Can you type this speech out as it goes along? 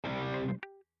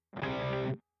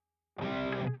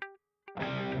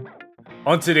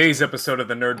On today's episode of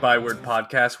the Nerd Byword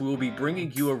podcast, we will be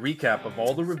bringing you a recap of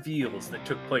all the reveals that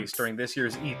took place during this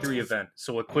year's E3 event.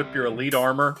 So equip your elite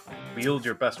armor, wield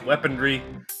your best weaponry,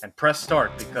 and press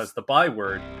start because the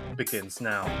Byword begins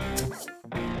now.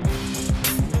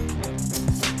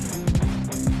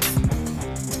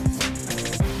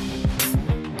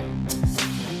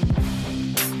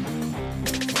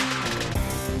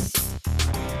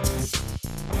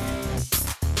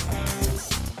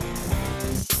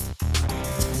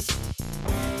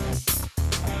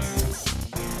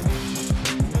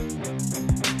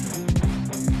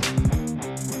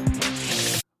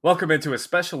 Welcome into a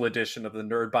special edition of the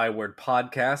Nerd Byword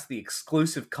podcast. The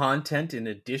exclusive content and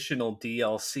additional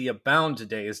DLC abound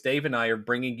today as Dave and I are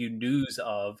bringing you news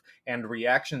of and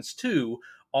reactions to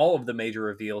all of the major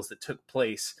reveals that took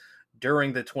place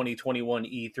during the 2021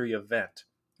 E3 event.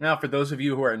 Now, for those of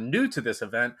you who are new to this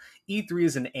event, E3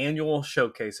 is an annual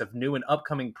showcase of new and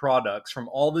upcoming products from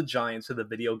all the giants of the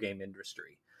video game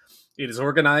industry. It is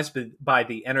organized by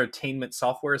the Entertainment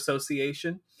Software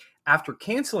Association. After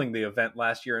canceling the event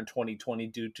last year in 2020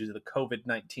 due to the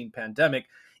COVID-19 pandemic,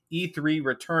 E3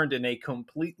 returned in a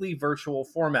completely virtual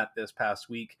format this past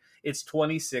week, its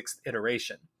 26th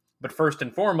iteration. But first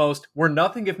and foremost, we're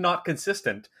nothing if not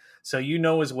consistent, so you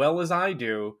know as well as I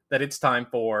do that it's time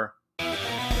for...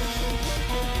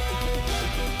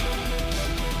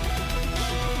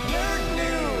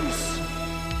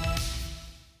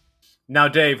 Now,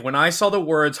 Dave, when I saw the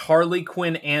words Harley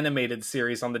Quinn animated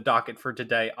series on the docket for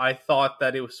today, I thought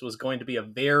that it was going to be a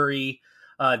very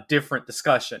different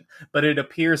discussion. But it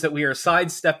appears that we are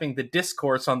sidestepping the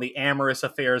discourse on the amorous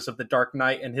affairs of the Dark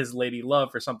Knight and his lady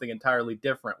love for something entirely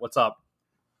different. What's up?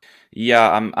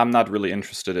 Yeah, I'm not really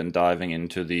interested in diving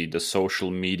into the social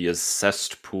media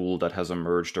cesspool that has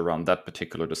emerged around that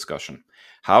particular discussion.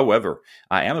 However,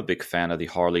 I am a big fan of the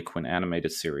Harley Quinn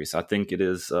animated series. I think it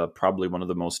is probably one of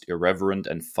the most irreverent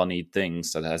and funny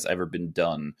things that has ever been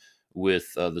done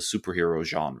with the superhero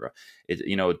genre.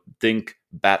 Think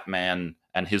Batman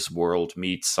and his world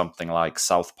meets something like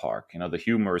South Park. The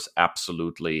humor is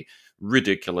absolutely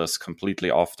ridiculous, completely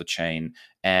off the chain,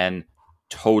 and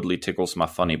totally tickles my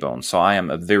funny bone. So I am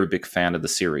a very big fan of the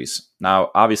series.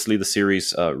 Now, obviously, the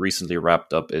series recently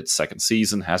wrapped up its second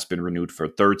season, has been renewed for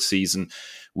a third season,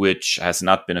 which has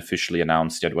not been officially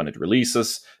announced yet when it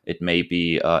releases. It may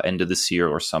be end of this year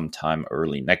or sometime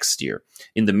early next year.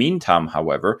 In the meantime,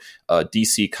 however,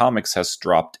 DC Comics has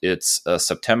dropped its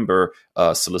September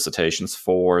solicitations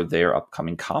for their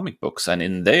upcoming comic books. And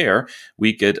in there,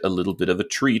 we get a little bit of a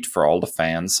treat for all the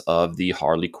fans of the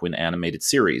Harley Quinn animated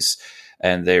series.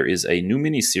 And there is a new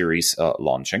miniseries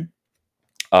launching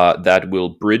that will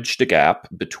bridge the gap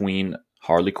between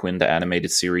Harley Quinn, the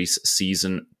animated series,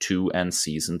 Season 2 and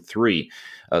Season 3.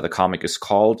 The comic is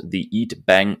called The Eat,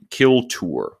 Bang, Kill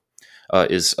Tour.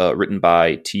 Is written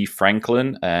by T.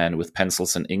 Franklin and with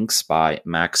pencils and inks by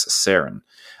Max Sarin.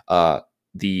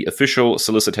 The official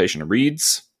solicitation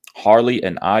reads, Harley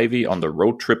and Ivy on the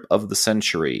road trip of the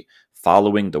century.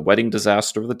 Following the wedding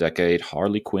disaster of the decade,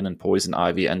 Harley Quinn and Poison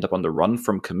Ivy end up on the run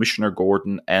from Commissioner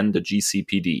Gordon and the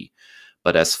GCPD.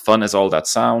 But as fun as all that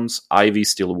sounds, Ivy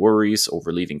still worries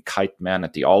over leaving Kite Man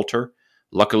at the altar.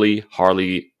 Luckily,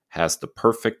 Harley has the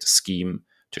perfect scheme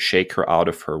to shake her out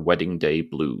of her wedding day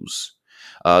blues.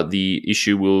 The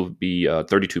issue will be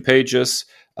 32 pages,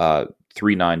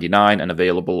 $3.99 and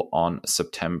available on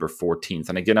September 14th.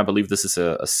 And again, I believe this is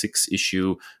a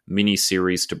 6-issue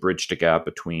mini-series to bridge the gap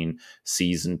between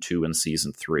Season 2 and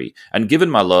Season 3. And given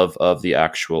my love of the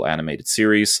actual animated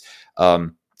series,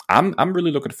 I'm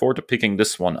really looking forward to picking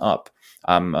this one up.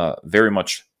 I'm very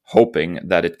much hoping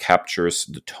that it captures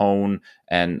the tone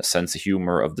and sense of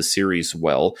humor of the series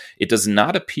well. It does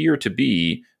not appear to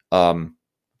be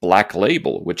Black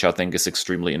Label, which I think is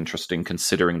extremely interesting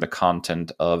considering the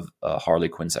content of Harley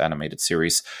Quinn's animated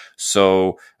series.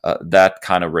 So that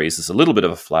kind of raises a little bit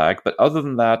of a flag. But other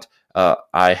than that,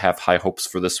 I have high hopes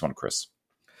for this one, Chris.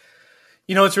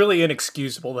 It's really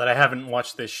inexcusable that I haven't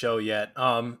watched this show yet.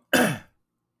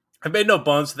 I've made no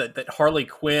bones that Harley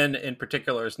Quinn in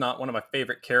particular is not one of my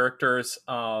favorite characters.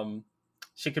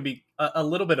 She could be a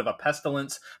little bit of a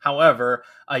pestilence. However,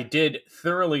 I did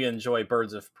thoroughly enjoy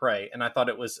Birds of Prey, and I thought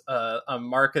it was a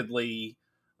markedly,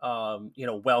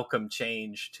 welcome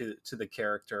change to the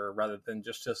character rather than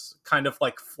just kind of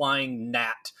like flying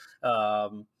gnat,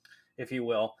 if you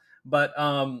will. But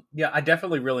I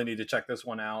definitely really need to check this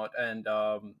one out, and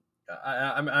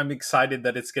I'm excited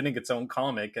that it's getting its own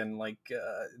comic, and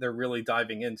they're really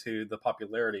diving into the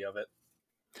popularity of it.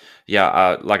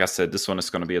 Yeah, like I said, this one is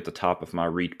going to be at the top of my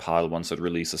read pile once it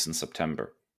releases in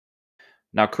September.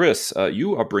 Now, Chris,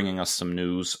 you are bringing us some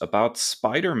news about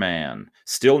Spider-Man.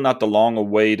 Still not the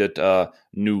long-awaited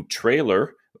new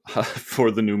trailer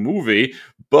for the new movie,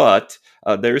 but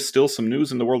there is still some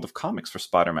news in the world of comics for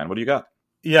Spider-Man. What do you got?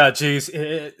 Yeah, geez.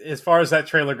 As far as that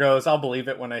trailer goes, I'll believe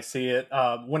it when I see it.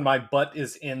 When my butt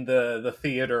is in the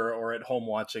theater or at home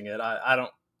watching it, I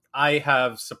don't. I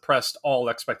have suppressed all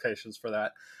expectations for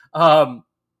that. Um,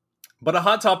 but a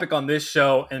hot topic on this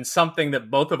show, and something that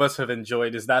both of us have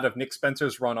enjoyed, is that of Nick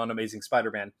Spencer's run on Amazing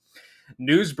Spider-Man.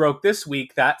 News broke this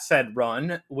week that said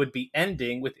run would be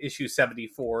ending with issue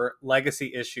 74,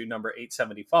 legacy issue number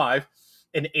 875,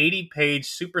 an 80-page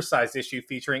supersized issue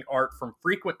featuring art from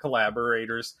frequent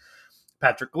collaborators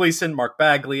Patrick Gleason, Mark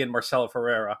Bagley, and Marcelo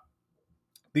Ferreira.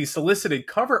 The solicited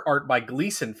cover art by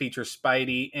Gleason features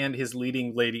Spidey and his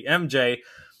leading lady MJ,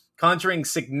 conjuring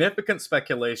significant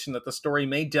speculation that the story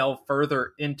may delve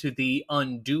further into the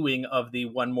undoing of the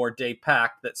One More Day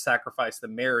pact that sacrificed the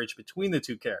marriage between the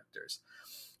two characters.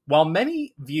 While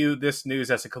many view this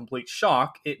news as a complete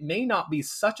shock, it may not be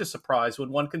such a surprise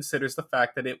when one considers the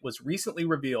fact that it was recently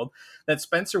revealed that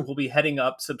Spencer will be heading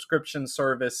up subscription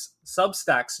service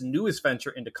Substack's newest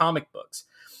venture into comic books.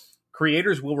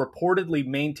 Creators will reportedly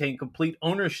maintain complete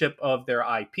ownership of their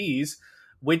IPs,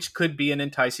 which could be an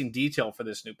enticing detail for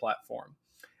this new platform.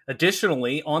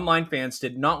 Additionally, online fans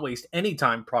did not waste any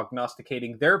time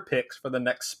prognosticating their picks for the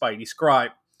next Spidey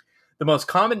scribe. The most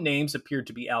common names appeared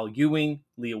to be Al Ewing,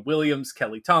 Leah Williams,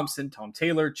 Kelly Thompson, Tom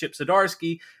Taylor, Chip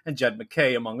Zdarsky, and Jed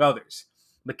MacKay, among others.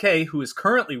 MacKay, who is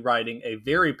currently writing a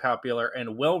very popular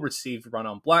and well-received run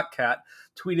on Black Cat,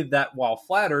 tweeted that while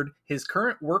flattered, his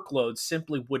current workload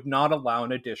simply would not allow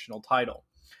an additional title.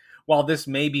 While this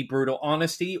may be brutal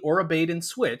honesty or a bait and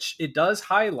switch, it does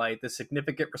highlight the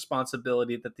significant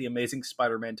responsibility that the Amazing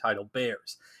Spider-Man title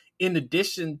bears. In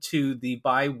addition to the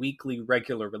bi-weekly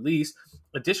regular release,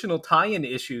 additional tie-in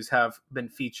issues have been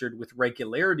featured with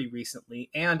regularity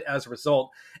recently, and as a result,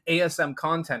 ASM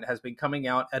content has been coming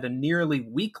out at a nearly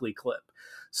weekly clip.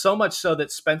 So much so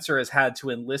that Spencer has had to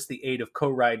enlist the aid of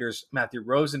co-writers Matthew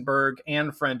Rosenberg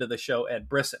and friend of the show Ed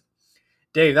Brisson.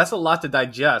 Dave, that's a lot to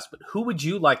digest, but who would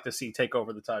you like to see take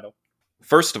over the title?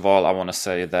 First of all, I want to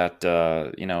say that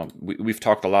we've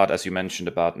talked a lot, as you mentioned,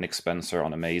 about Nick Spencer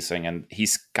on Amazing, and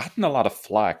he's gotten a lot of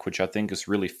flack, which I think is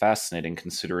really fascinating,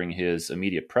 considering his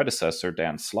immediate predecessor,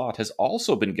 Dan Slott, has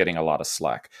also been getting a lot of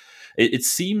slack. It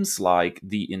seems like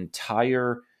the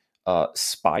entire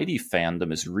Spidey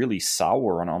fandom is really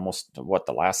sour on almost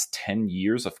the last 10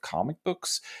 years of comic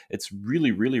books. It's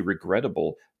really, really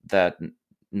regrettable that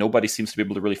nobody seems to be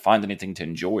able to really find anything to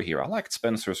enjoy here. I liked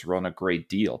Spencer's run a great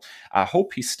deal. I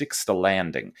hope he sticks to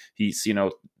landing. He's,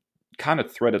 kind of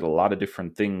threaded a lot of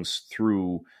different things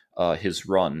through his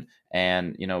run.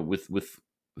 And, with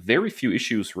very few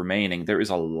issues remaining, there is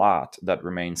a lot that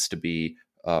remains to be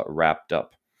wrapped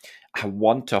up. I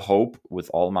want to hope with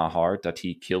all my heart that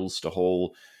he kills the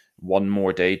whole one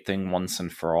more day thing once and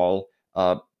for all.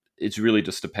 It really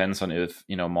just depends on if,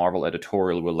 Marvel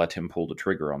editorial will let him pull the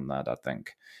trigger on that, I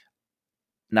think.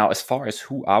 Now, as far as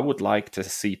who I would like to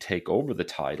see take over the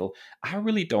title, I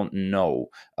really don't know.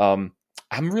 I'm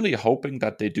really hoping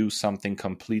that they do something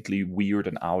completely weird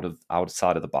and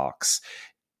outside of the box.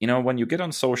 When you get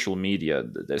on social media,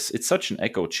 it's such an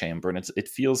echo chamber, and it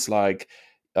feels like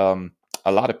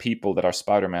a lot of people that are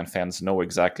Spider-Man fans know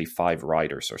exactly 5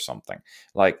 writers or something.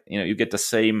 Like, you get the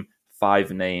same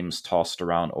 5 names tossed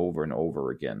around over and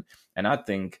over again. And I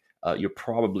think you're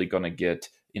probably going to get,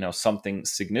 something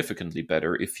significantly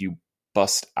better if you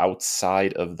bust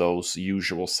outside of those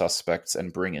usual suspects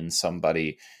and bring in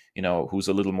somebody, who's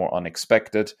a little more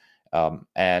unexpected,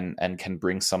 and can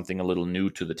bring something a little new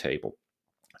to the table.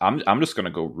 I'm just going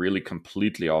to go really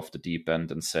completely off the deep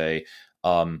end and say,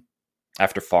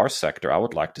 after Far Sector, I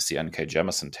would like to see N.K.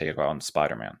 Jemisin take on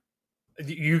Spider-Man.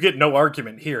 You get no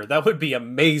argument here. That would be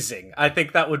amazing. I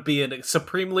think that would be a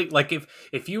supremely, like,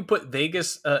 if you put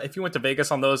Vegas, if you went to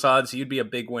Vegas on those odds, you'd be a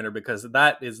big winner, because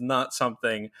that is not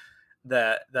something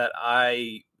that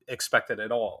I expected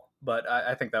at all. But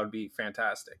I think that would be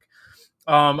fantastic.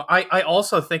 I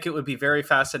also think it would be very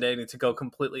fascinating to go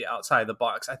completely outside the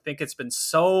box. I think it's been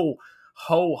so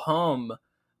ho hum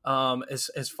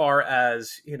as far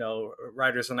as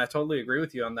writers, and I totally agree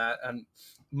with you on that. And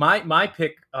my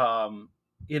pick,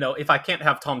 if I can't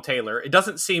have Tom Taylor, it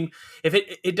doesn't seem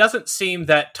it doesn't seem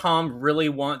that Tom really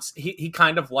wants. He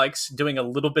kind of likes doing a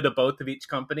little bit of both of each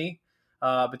company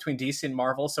between DC and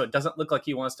Marvel, so it doesn't look like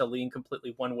he wants to lean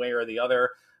completely one way or the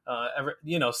other.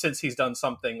 Since he's done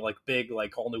something like big,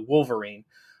 like All New Wolverine,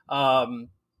 so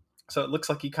it looks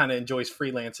like he kind of enjoys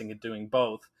freelancing and doing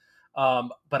both.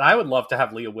 But I would love to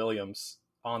have Leah Williams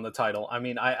on the title. I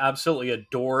mean, I absolutely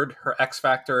adored her X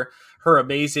Factor. Her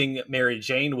amazing Mary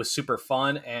Jane was super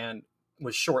fun and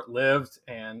was short lived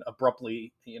and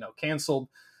abruptly, canceled.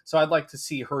 So I'd like to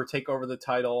see her take over the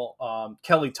title.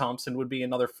 Kelly Thompson would be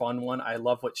another fun one. I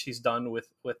love what she's done with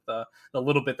the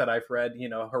little bit that I've read.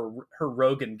 Her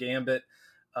Rogue and Gambit,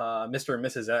 Mr. and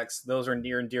Mrs. X. Those are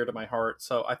near and dear to my heart.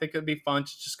 So I think it'd be fun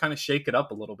to just kind of shake it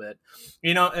up a little bit.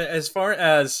 As far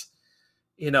as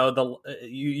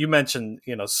you mentioned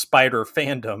spider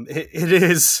fandom.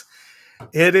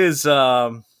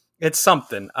 It's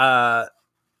something.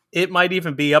 It might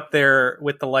even be up there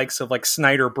with the likes of like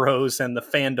Snyder Bros and the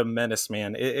Fandom Menace.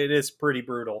 Man, it is pretty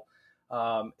brutal.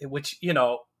 Which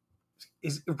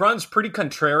runs pretty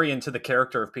contrarian to the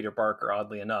character of Peter Parker,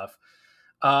 oddly enough.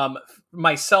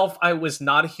 Myself, I was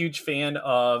not a huge fan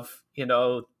of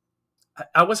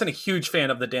I wasn't a huge fan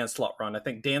of the Dan Slott run. I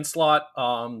think Dan Slott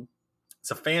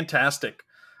is a fantastic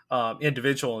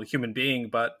individual and human being,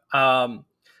 but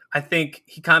I think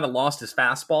he kind of lost his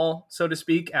fastball, so to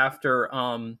speak, after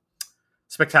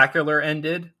Spectacular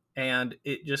ended, and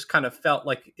it just kind of felt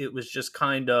like it was just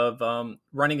kind of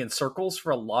running in circles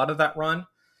for a lot of that run.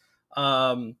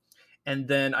 And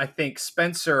then I think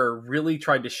Spencer really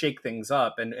tried to shake things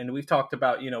up, and we've talked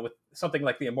about with something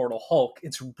like the Immortal Hulk,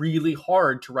 it's really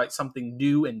hard to write something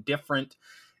new and different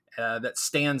that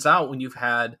stands out when you've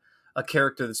had a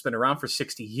character that's been around for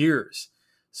 60 years.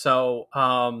 So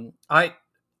I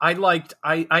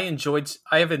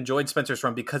have enjoyed Spencer's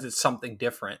run because it's something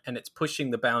different and it's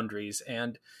pushing the boundaries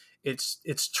and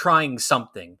it's trying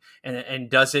something. And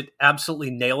does it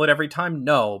absolutely nail it every time?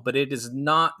 No, but it is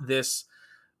not this.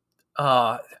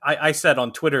 I said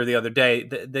on Twitter the other day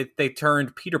that they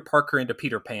turned Peter Parker into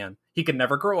Peter Pan. He can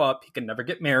never grow up. He can never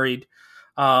get married.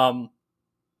 And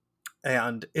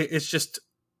it's just,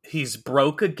 he's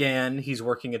broke again. He's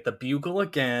working at the Bugle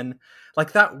again.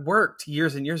 Like, that worked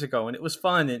years and years ago, and it was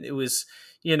fun, and it was,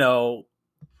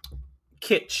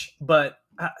 kitsch. But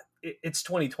it's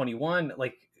 2021.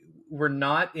 Like, we're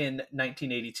not in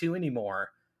 1982 anymore.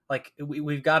 Like,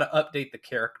 we've got to update the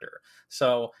character.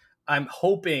 So I'm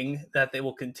hoping that they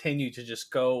will continue to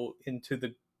just go into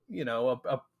the,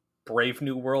 a brave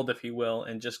new world, if you will,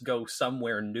 and just go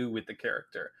somewhere new with the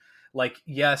character. Like,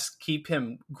 yes, keep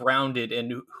him grounded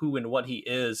in who and what he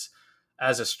is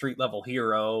as a street level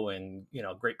hero and,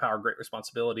 great power, great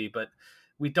responsibility, but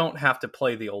we don't have to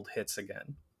play the old hits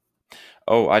again.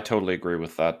 Oh, I totally agree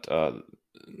with that.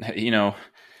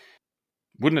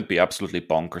 Wouldn't it be absolutely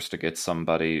bonkers to get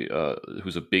somebody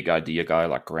who's a big idea guy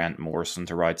like Grant Morrison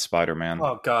to write Spider-Man?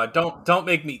 Oh God, don't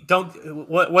make me,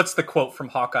 what's the quote from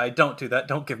Hawkeye? Don't do that.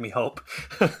 Don't give me hope.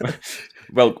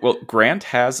 Well, Grant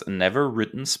has never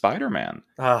written Spider-Man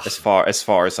as far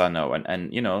as I know.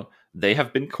 And they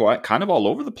have been kind of all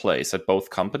over the place at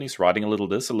both companies, writing a little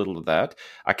this, a little that.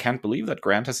 I can't believe that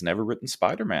Grant has never written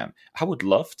Spider-Man. I would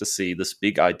love to see this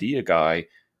big idea guy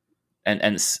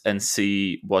and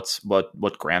see what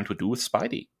Grant would do with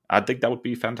Spidey. I think that would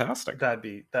be fantastic. That'd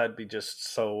be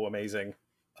just so amazing.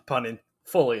 Pun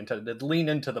fully intended. Lean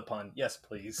into the pun. Yes,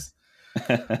 please.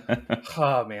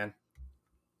 Oh man.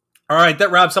 All right,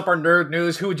 that wraps up our nerd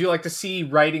news. Who would you like to see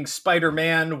writing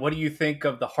Spider-Man? What do you think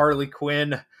of the Harley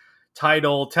Quinn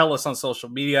title? Tell us on social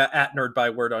media at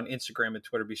NerdByWord on Instagram and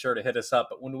Twitter. Be sure to hit us up.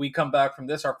 But when we come back from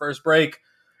this, our first break,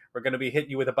 we're going to be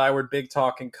hitting you with a Byword Big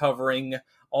Talk and covering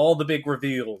all the big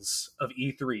reveals of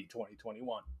E3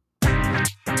 2021.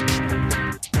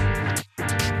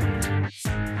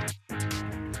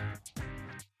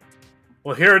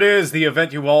 Well, here it is, the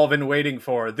event you all have been waiting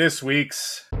for. This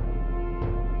week's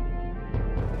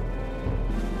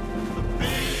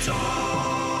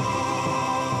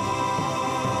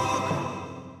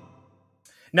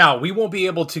Now, we won't be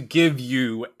able to give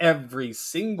you every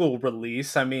single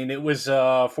release. I mean, it was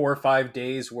 4 or 5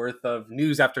 days worth of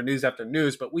news after news after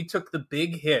news, but we took the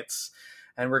big hits,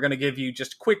 and we're going to give you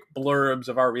just quick blurbs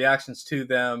of our reactions to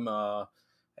them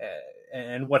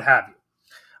and what have you.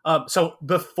 So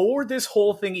before this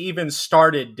whole thing even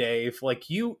started, Dave, like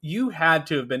you had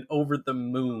to have been over the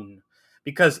moon,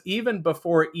 because even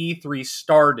before E3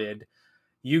 started,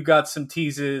 you got some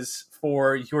teases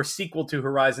for your sequel to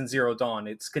Horizon Zero Dawn.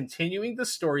 It's continuing the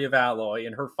story of Aloy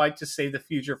and her fight to save the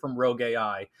future from Rogue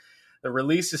AI. The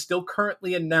release is still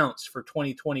currently announced for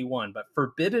 2021, but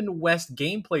Forbidden West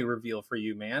gameplay reveal for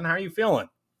you, man. How are you feeling?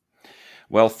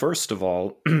 Well, first of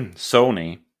all,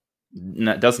 Sony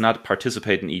does not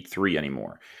participate in E3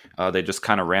 anymore. They just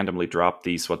kind of randomly drop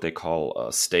these, what they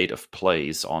call state of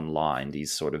plays online,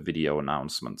 these sort of video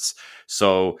announcements.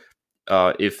 So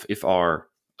if our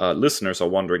listeners are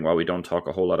wondering why we don't talk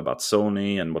a whole lot about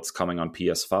Sony and what's coming on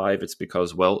PS5, it's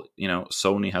because, well,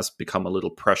 Sony has become a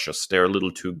little precious. They're a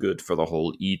little too good for the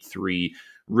whole E3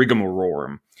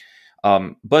 rigmarole.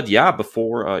 But yeah,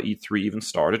 before E3 even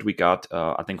started, we got,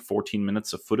 I think, 14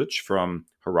 minutes of footage from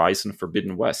Horizon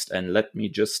Forbidden West. And let me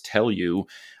just tell you,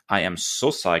 I am so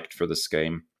psyched for this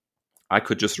game. I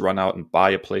could just run out and buy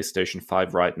a PlayStation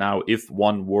 5 right now if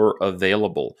one were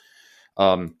available.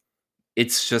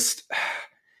 It's just...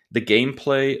 The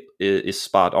gameplay is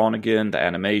spot on again. The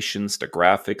animations, the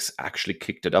graphics actually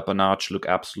kicked it up a notch, look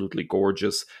absolutely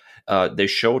gorgeous. They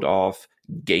showed off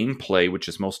gameplay, which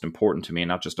is most important to me,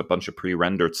 not just a bunch of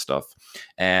pre-rendered stuff.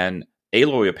 And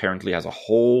Aloy apparently has a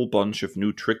whole bunch of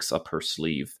new tricks up her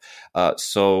sleeve.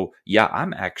 So yeah,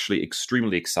 I'm actually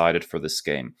extremely excited for this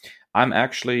game. I'm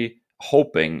actually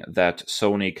hoping that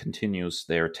Sony continues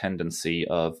their tendency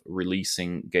of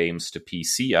releasing games to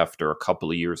PC after a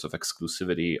couple of years of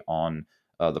exclusivity on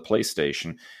the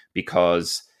PlayStation,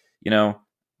 because,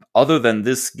 other than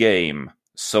this game,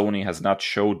 Sony has not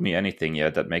showed me anything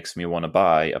yet that makes me want to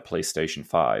buy a PlayStation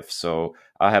 5. So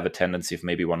I have a tendency of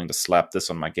maybe wanting to slap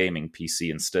this on my gaming PC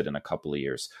instead in a couple of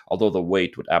years, although the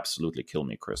wait would absolutely kill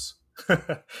me, Chris.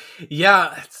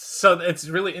 Yeah, so it's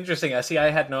really interesting. I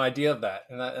had no idea of that,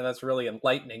 and that's really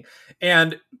enlightening.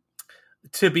 And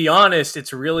to be honest,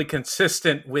 it's really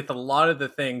consistent with a lot of the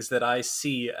things that I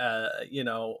see,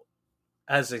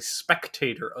 as a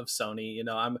spectator of Sony.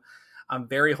 I'm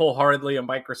very wholeheartedly a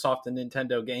Microsoft and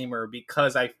Nintendo gamer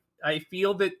because I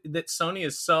feel that Sony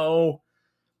is so,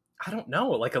 I don't know,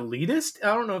 like elitist.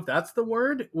 I don't know if that's the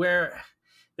word, where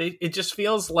it just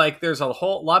feels like there's a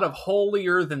whole lot of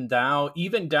holier than thou,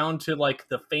 even down to like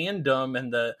the fandom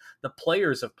and the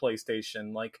players of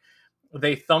PlayStation. Like,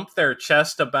 they thump their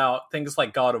chest about things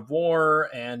like God of War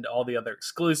and all the other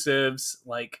exclusives,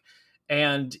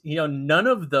 and none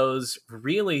of those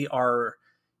really are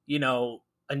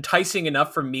enticing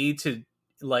enough for me to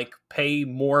pay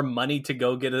more money to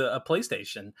go get a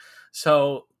PlayStation.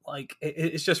 So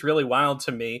it's just really wild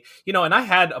to me, and I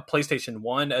had a PlayStation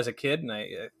 1 as a kid and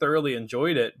I thoroughly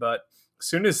enjoyed it. But as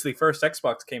soon as the first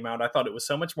Xbox came out, I thought it was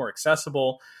so much more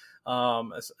accessible.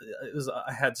 I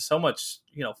had so much,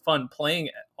 fun playing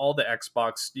all the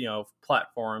Xbox,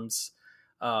 platforms,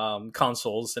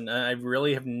 consoles, and I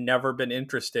really have never been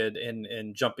interested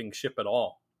in jumping ship at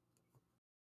all.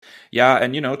 Yeah,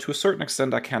 and to a certain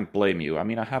extent, I can't blame you. I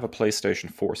mean, I have a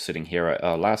PlayStation 4 sitting here.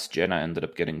 Last gen, I ended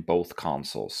up getting both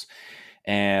consoles.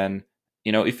 And,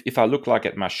 if I look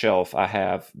at my shelf, I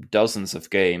have dozens of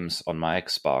games on my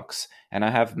Xbox, and I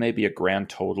have maybe a grand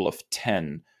total of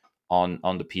 10 on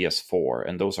the PS4.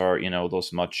 And those are,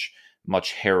 those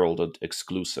much heralded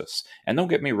exclusives. And don't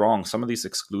get me wrong, some of these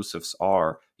exclusives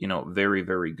are, very,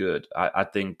 very good. I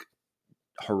think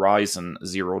Horizon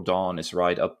Zero Dawn is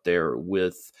right up there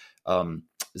with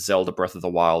Zelda Breath of the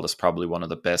Wild as probably one of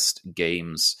the best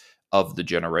games of the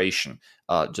generation.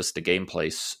 Just the gameplay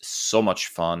is so much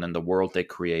fun, and the world they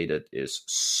created is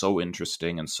so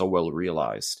interesting and so well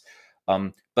realized.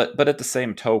 But at the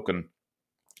same token,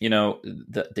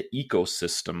 the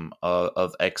ecosystem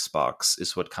of Xbox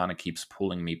is what kind of keeps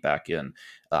pulling me back in.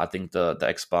 I think the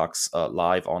Xbox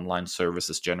Live online service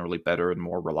is generally better and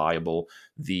more reliable.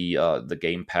 The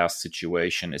Game Pass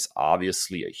situation is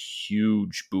obviously a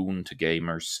huge boon to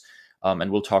gamers.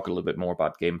 And we'll talk a little bit more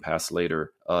about Game Pass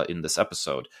later in this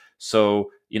episode.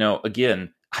 So,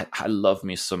 again, I love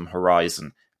me some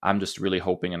Horizon. I'm just really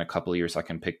hoping in a couple of years I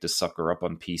can pick this sucker up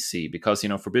on PC because,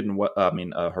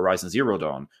 Horizon Zero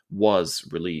Dawn was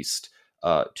released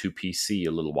to PC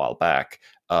a little while back,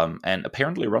 and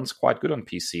apparently runs quite good on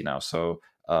PC now. So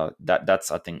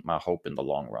that's, I think, my hope in the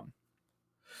long run.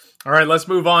 All right, let's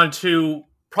move on to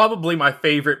probably my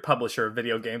favorite publisher of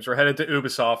video games. We're headed to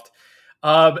Ubisoft.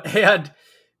 And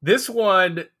this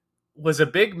one was a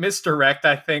big misdirect,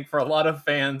 I think, for a lot of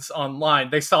fans online.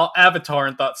 They saw Avatar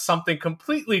and thought something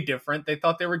completely different. They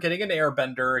thought they were getting an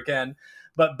airbender again.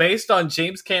 But based on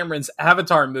James Cameron's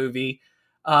Avatar movie,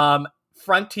 Avatar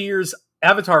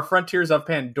Frontiers of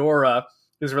Pandora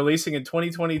is releasing in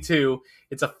 2022.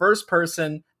 It's a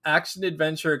first-person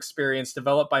action-adventure experience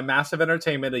developed by Massive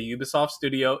Entertainment, a Ubisoft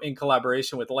studio, in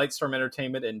collaboration with Lightstorm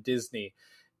Entertainment and Disney.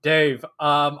 Dave,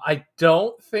 I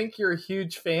don't think you're a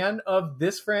huge fan of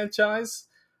this franchise.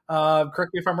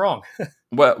 Correct me if I'm wrong.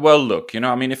 Well, look,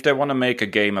 if they want to make a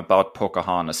game about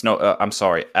Pocahontas, I'm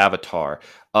sorry, Avatar.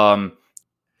 I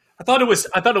thought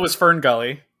it was Fern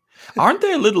Gully. Aren't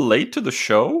they a little late to the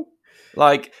show?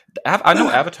 I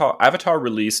know Avatar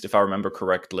released, if I remember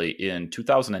correctly, in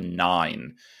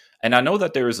 2009. And I know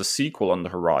that there is a sequel on the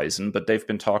horizon, but they've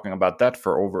been talking about that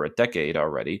for over a decade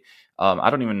already. I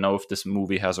don't even know if this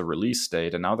movie has a release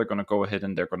date, and now they're going to go ahead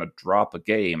and they're going to drop a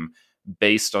game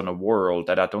based on a world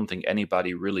that I don't think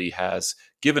anybody really has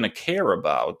given a care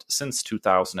about since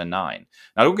 2009.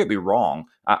 Now, don't get me wrong,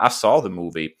 I saw the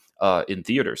movie in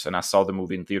theaters, and I saw the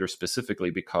movie in theaters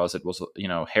specifically because it was,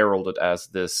 heralded as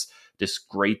this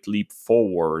great leap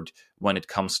forward when it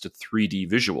comes to 3D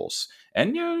visuals.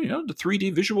 And the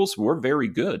 3D visuals were very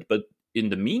good, but in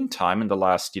the meantime, in the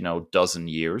last, dozen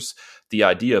years, the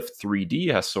idea of 3D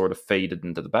has sort of faded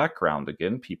into the background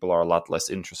again. People are a lot less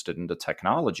interested in the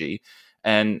technology.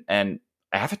 And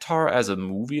Avatar as a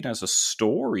movie and as a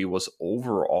story was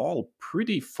overall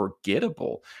pretty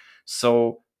forgettable.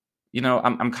 So,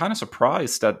 I'm kind of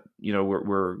surprised that,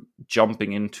 we're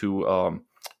jumping into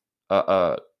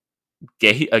a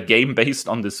game based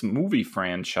on this movie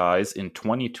franchise in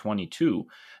 2022.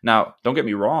 Now, don't get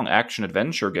me wrong, action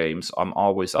adventure games I'm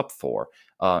always up for.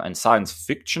 And science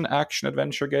fiction action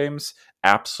adventure games,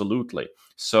 absolutely.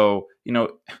 So,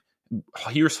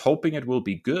 here's hoping it will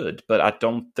be good, but I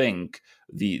don't think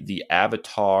the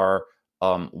Avatar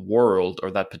world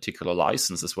or that particular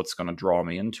license is what's going to draw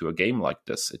me into a game like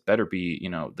this. It better be,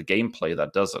 the gameplay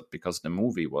that does it, because the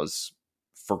movie was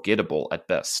forgettable at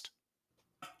best.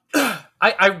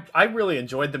 I really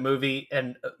enjoyed the movie,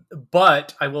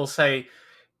 but I will say,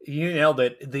 you nailed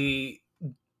it. The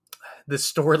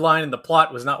storyline and the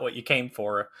plot was not what you came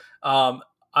for. I'm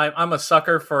a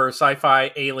sucker for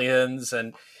sci-fi aliens,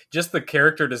 and just the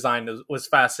character design was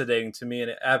fascinating to me, and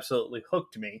it absolutely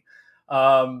hooked me.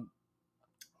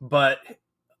 But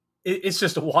it's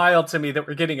just wild to me that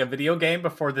we're getting a video game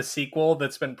before the sequel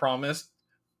that's been promised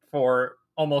for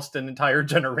almost an entire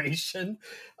generation.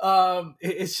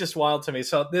 It's just wild to me.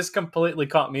 So this completely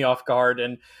caught me off guard,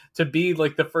 and to be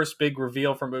like the first big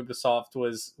reveal from Ubisoft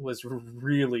was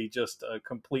really just a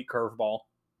complete curveball.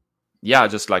 Yeah,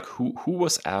 just like who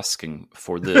was asking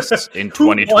for this in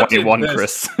 2021,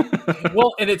 Chris?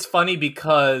 Well, and it's funny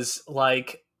because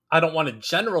like I don't want to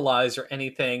generalize or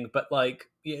anything, but like,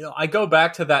 I go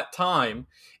back to that time,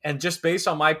 and just based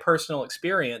on my personal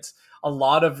experience, a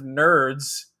lot of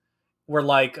nerds were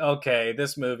like, okay,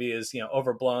 this movie is,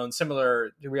 overblown,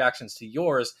 similar reactions to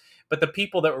yours. But the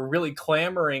people that were really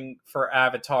clamoring for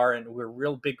Avatar and were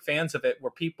real big fans of it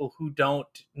were people who don't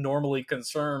normally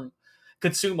consume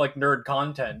like nerd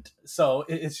content. So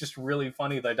it's just really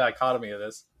funny, the dichotomy of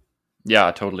this. Yeah,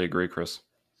 I totally agree, Chris.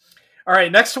 All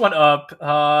right, next one up.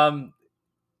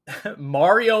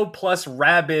 Mario plus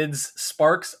Rabbids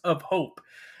Sparks of Hope.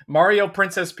 Mario,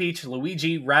 Princess Peach,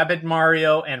 Luigi, Rabbid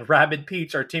Mario, and Rabbid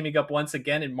Peach are teaming up once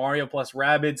again in Mario plus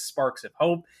Rabbids Sparks of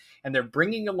Hope, and they're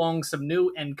bringing along some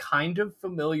new and kind of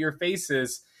familiar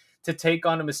faces to take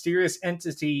on a mysterious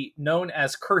entity known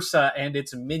as Cursa and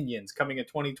its minions, coming in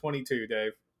 2022,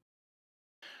 Dave.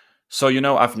 So,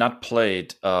 I've not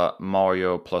played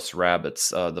Mario plus Rabbids,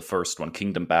 the first one,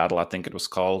 Kingdom Battle, I think it was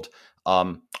called.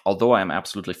 Although I am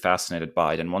absolutely fascinated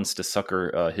by it, and once the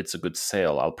sucker hits a good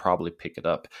sale, I'll probably pick it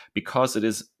up, because it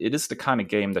is the kind of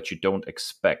game that you don't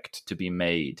expect to be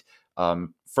made.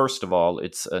 First of all,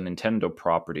 it's a Nintendo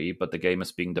property, but the game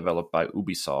is being developed by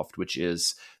Ubisoft, which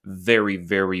is very,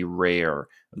 very rare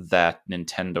that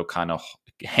Nintendo kind of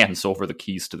hands over the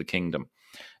keys to the kingdom.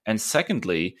 And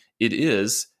secondly, it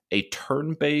is a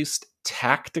turn-based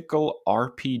tactical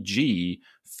RPG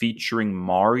featuring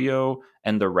Mario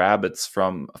and the rabbits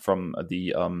from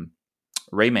the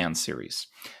Rayman series.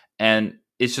 And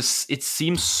it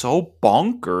seems so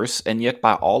bonkers, and yet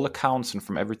by all accounts and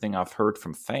from everything I've heard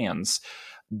from fans,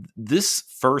 this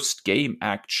first game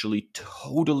actually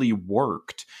totally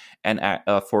worked, and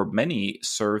for many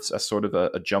serves as sort of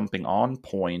a jumping on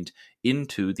point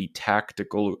into the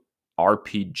tactical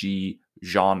RPG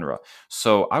genre.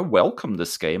 So I welcome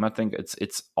this game. I think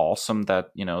it's awesome that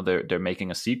they're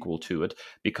making a sequel to it,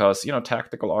 because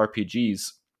tactical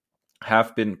RPGs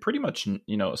have been pretty much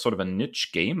sort of a niche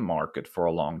game market for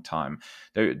a long time.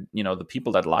 They're, the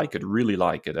people that like it really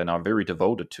like it and are very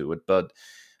devoted to it. But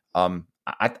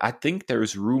I think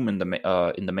there's room in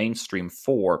the mainstream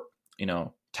for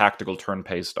tactical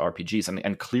turn-based RPGs,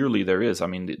 and clearly there is. I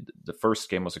mean, the first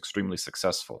game was extremely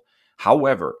successful.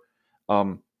 However,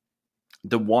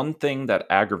 the one thing that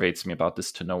aggravates me about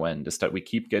this to no end is that we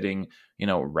keep getting,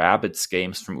 Rabbids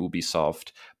games from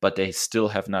Ubisoft, but they still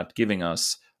have not given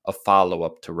us a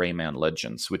follow-up to Rayman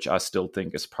Legends, which I still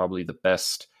think is probably the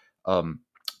best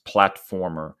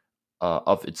platformer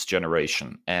of its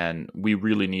generation. And we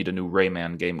really need a new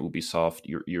Rayman game, Ubisoft.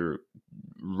 You're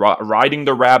riding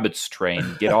the Rabbids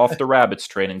train. Get off the Rabbids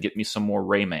train and get me some more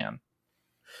Rayman.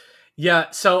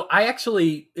 Yeah, so I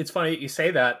actually, it's funny you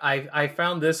say that. I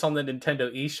found this on the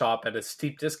Nintendo eShop at a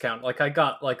steep discount. Like I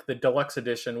got like the deluxe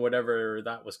edition, whatever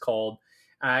that was called.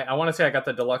 I want to say I got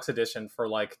the deluxe edition for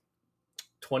like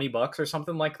 $20 or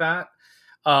something like that.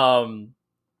 Um,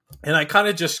 and I kind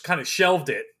of shelved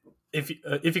it. If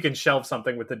you can shelve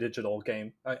something with a digital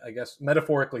game, I guess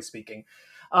metaphorically speaking.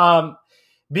 Um,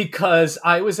 because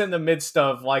I was in the midst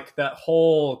of like that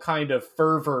whole kind of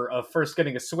fervor of first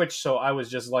getting a Switch, so I was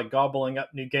just like gobbling up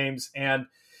new games, and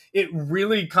it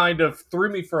really kind of threw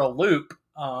me for a loop.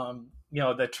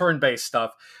 The turn-based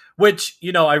stuff, which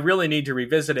I really need to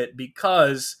revisit it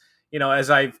because as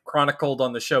I've chronicled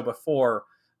on the show before,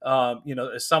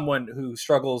 as someone who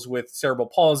struggles with cerebral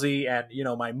palsy and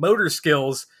my motor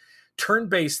skills,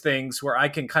 turn-based things where I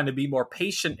can kind of be more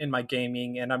patient in my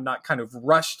gaming and I'm not kind of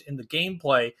rushed in the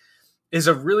gameplay is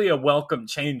a welcome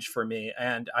change for me,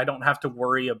 and I don't have to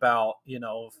worry about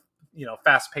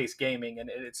fast-paced gaming,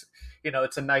 and it's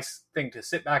a nice thing to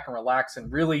sit back and relax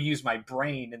and really use my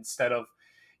brain instead of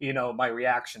my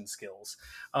reaction skills.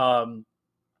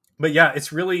 But yeah,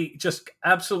 it's really just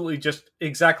absolutely just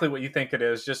exactly what you think it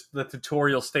is. Just the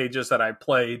tutorial stages that I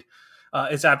played,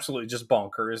 it's absolutely just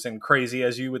bonkers and crazy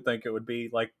as you would think it would be.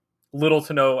 Like little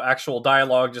to no actual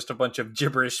dialogue, just a bunch of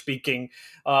gibberish speaking.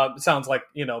 Sounds like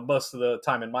most of the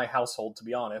time in my household, to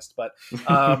be honest. But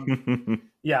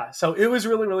yeah, so it was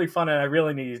really really fun, and I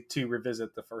really needed to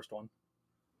revisit the first one.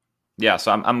 Yeah,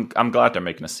 so I'm glad they're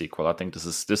making a sequel. I think this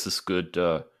is good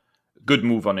good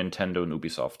move on Nintendo and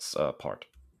Ubisoft's part.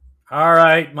 All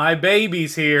right, my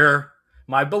baby's here.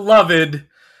 My beloved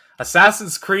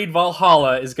Assassin's Creed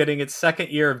Valhalla is getting its second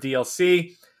year of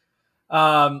DLC.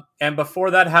 And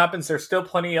before that happens, there's still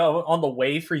plenty on the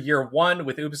way for year one,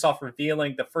 with Ubisoft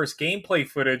revealing the first gameplay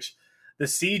footage, the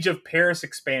Siege of Paris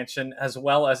expansion, as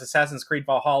well as Assassin's Creed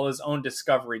Valhalla's own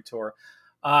Discovery Tour.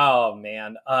 Oh,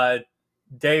 man.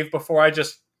 Dave, before I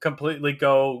just completely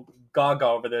go gaga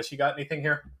over this, you got anything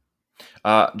here?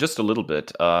 Just a little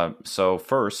bit. So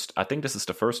first, I think this is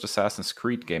the first Assassin's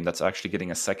Creed game that's actually getting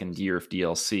a second year of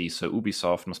DLC. So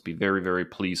Ubisoft must be very, very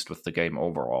pleased with the game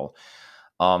overall.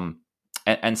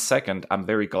 And second, I'm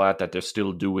very glad that they're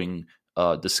still doing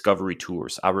discovery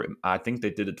tours. I think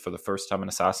they did it for the first time in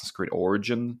Assassin's Creed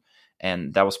Origin,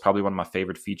 and that was probably one of my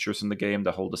favorite features in the game,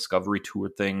 the whole discovery tour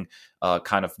thing,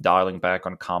 kind of dialing back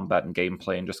on combat and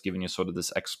gameplay and just giving you sort of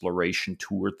this exploration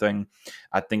tour thing.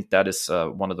 I think that is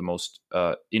one of the most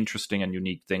interesting and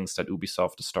unique things that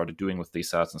Ubisoft has started doing with the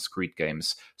Assassin's Creed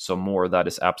games. So more of that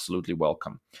is absolutely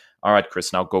welcome. All right,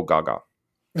 Chris, now go gaga.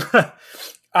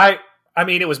 I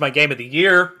mean, it was my game of the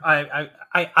year.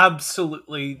 I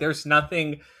absolutely, there's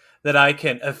nothing that I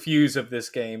can effuse of this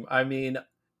game. I mean,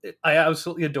 I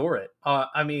absolutely adore it.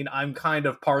 I mean, I'm kind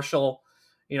of partial,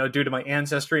 due to my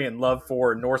ancestry and love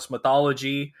for Norse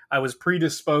mythology. I was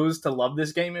predisposed to love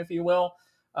this game, if you will,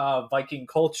 Viking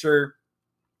culture.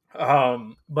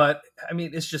 But I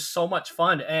mean, it's just so much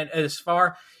fun. And as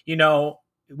far,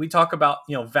 we talk about,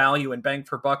 value and bang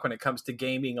for buck when it comes to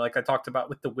gaming, like I talked about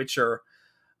with The Witcher,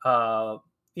 a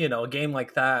game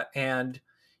like that. And,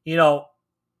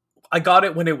 I got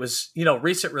it when it was,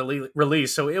 recent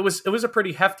release. So it was a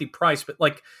pretty hefty price, but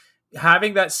like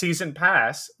having that season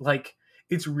pass, like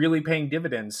it's really paying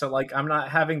dividends. So like, I'm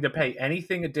not having to pay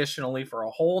anything additionally for a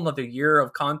whole another year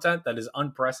of content that is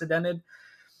unprecedented.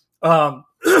 The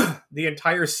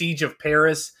entire Siege of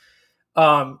Paris,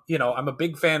 I'm a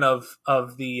big fan of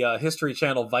the History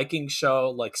Channel Viking show.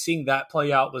 Like seeing that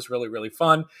play out was really, really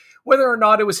fun. Whether or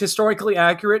not it was historically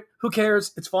accurate, who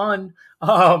cares? It's fun.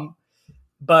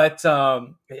 But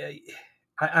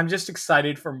I'm just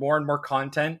excited for more and more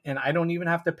content, and I don't even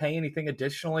have to pay anything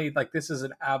additionally. Like this is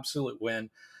an absolute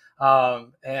win.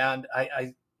 And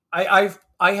I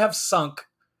have sunk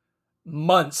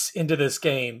months into this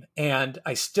game, and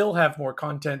I still have more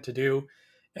content to do,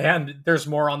 and there's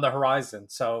more on the horizon.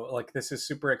 So like this is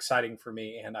super exciting for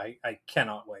me, and I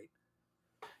cannot wait.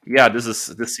 Yeah,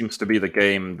 this seems to be the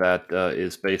game that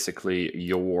is basically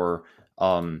your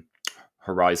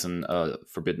Horizon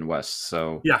Forbidden West.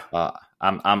 So Yeah.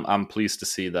 I'm pleased to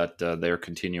see that they're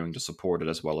continuing to support it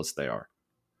as well as they are.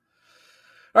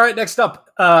 All right, next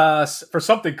up, for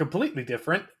something completely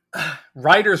different,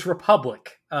 Riders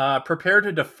Republic. Prepare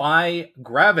to defy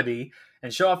gravity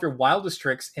and show off your wildest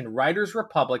tricks in Riders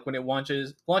Republic when it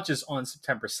launches on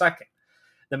September 2nd.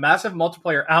 The massive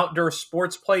multiplayer outdoor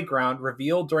sports playground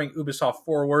revealed during Ubisoft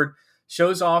Forward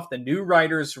shows off the new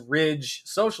Riders Ridge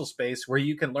social space where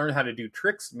you can learn how to do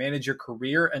tricks, manage your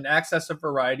career, and access a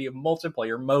variety of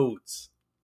multiplayer modes.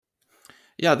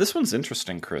 Yeah, this one's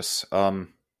interesting, Chris.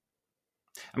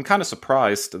 I'm kind of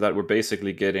surprised that we're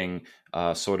basically getting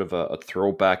sort of a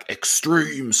throwback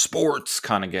extreme sports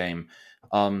kind of game.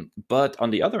 But on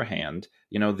the other hand,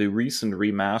 the recent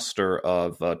remaster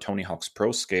of Tony Hawk's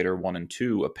Pro Skater 1 and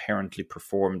 2 apparently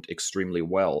performed extremely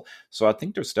well. So I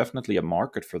think there's definitely a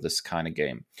market for this kind of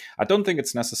game. I don't think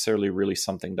it's necessarily really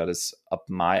something that is up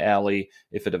my alley.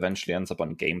 If it eventually ends up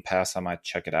on Game Pass, I might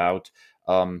check it out.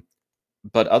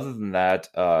 But other than that,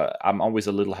 I'm always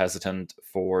a little hesitant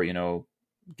for,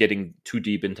 getting too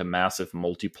deep into massive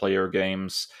multiplayer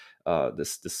games.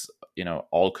 This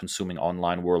all-consuming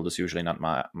online world is usually not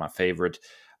my favorite.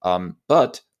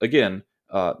 But again,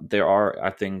 there are,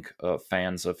 I think,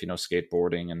 fans of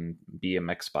skateboarding and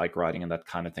BMX bike riding and that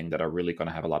kind of thing that are really going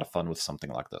to have a lot of fun with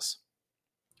something like this.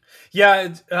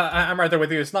 Yeah, I'm right there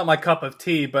with you. It's not my cup of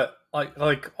tea, but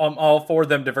like I'm all for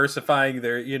them diversifying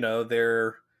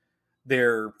their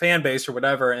fan base or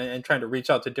whatever, and trying to reach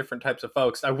out to different types of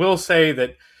folks. I will say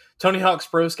that Tony Hawk's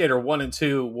Pro Skater 1 and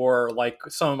 2 were like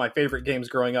some of my favorite games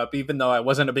growing up, even though I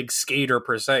wasn't a big skater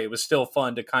per se. It was still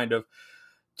fun to kind of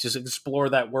just explore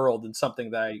that world and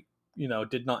something that I,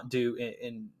 did not do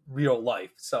in real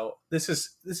life. So this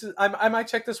is I might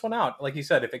check this one out. Like you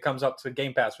said, if it comes up to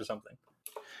Game Pass or something.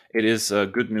 It is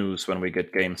good news when we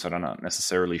get games that are not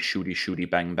necessarily shooty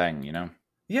bang bang.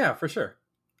 Yeah, for sure.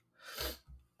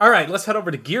 All right, let's head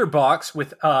over to Gearbox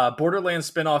with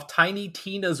Borderlands spinoff Tiny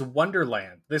Tina's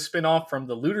Wonderland. This spinoff from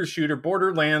the looter shooter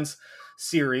Borderlands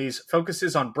series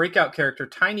focuses on breakout character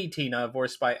Tiny Tina,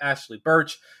 voiced by Ashley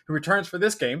Birch, who returns for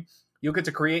this game. You'll get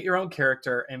to create your own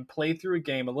character and play through a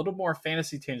game a little more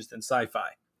fantasy tinged than sci-fi.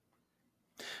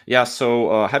 Yeah,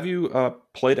 so have you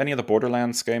played any of the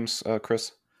Borderlands games,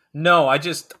 Chris? No, I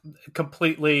just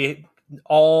completely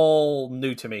all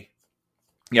new to me.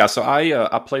 Yeah, so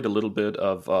I played a little bit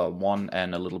of 1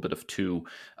 and a little bit of 2.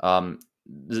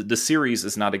 The series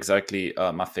is not exactly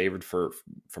my favorite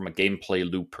from a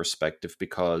gameplay loop perspective,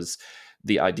 because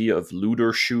the idea of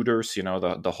looter shooters,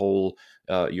 the whole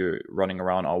you're running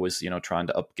around always, trying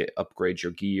to upgrade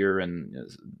your gear, and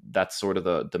that's sort of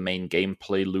the main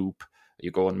gameplay loop. You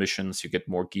go on missions, you get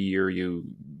more gear, you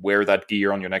wear that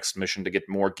gear on your next mission to get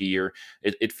more gear.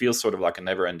 It feels sort of like a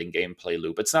never-ending gameplay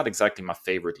loop. It's not exactly my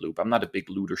favorite loop. I'm not a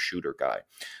big looter shooter guy.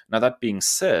 Now, that being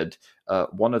said,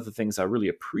 one of the things I really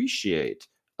appreciate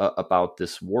about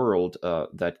this world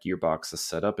that Gearbox has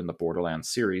set up in the Borderlands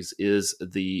series is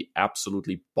the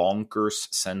absolutely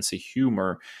bonkers sense of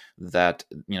humor that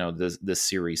this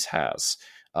series has.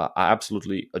 I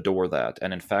absolutely adore that.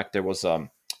 And in fact, there was a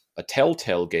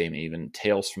Telltale game, even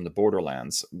Tales from the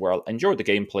Borderlands, where I enjoyed the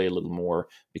gameplay a little more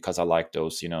because I like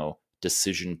those,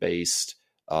 decision-based,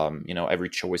 every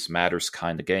choice matters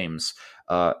kind of games.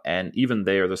 And even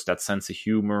there's that sense of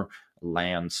humor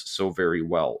lands so very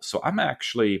well. So I'm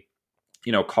actually,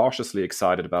 cautiously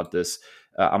excited about this.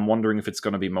 I'm wondering if it's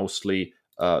going to be mostly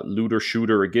looter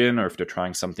shooter again, or if they're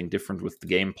trying something different with the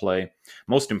gameplay.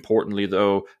 Most importantly,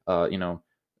 though,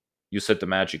 you said the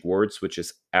magic words, which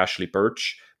is Ashley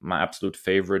Birch, my absolute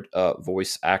favorite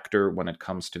voice actor when it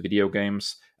comes to video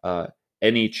games.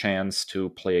 Any chance to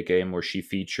play a game where she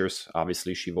features,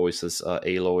 obviously she voices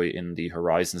Aloy in the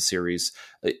Horizon series,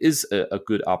 is a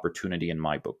good opportunity in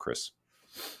my book, Chris.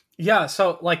 Yeah,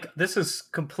 so like this is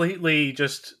completely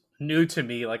just new to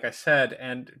me, like I said,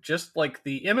 and just like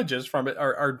the images from it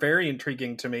are very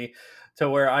intriguing to me, to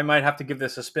where I might have to give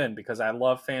this a spin because I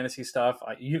love fantasy stuff.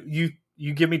 You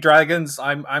give me dragons,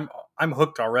 I'm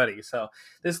hooked already. So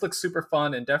this looks super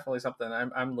fun and definitely something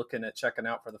I'm looking at checking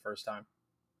out for the first time.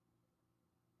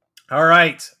 All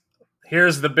right,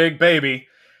 here's the big baby.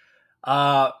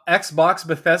 Xbox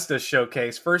Bethesda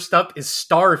showcase. First up is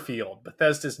Starfield,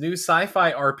 Bethesda's new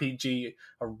sci-fi RPG,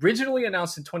 originally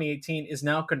announced in 2018, is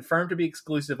now confirmed to be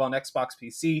exclusive on Xbox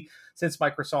PC since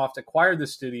Microsoft acquired the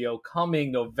studio,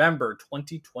 coming November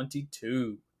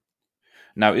 2022.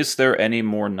 Now, is there any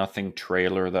more nothing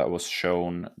trailer that was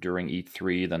shown during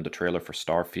E3 than the trailer for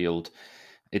Starfield?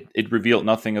 It revealed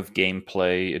nothing of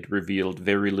gameplay. It revealed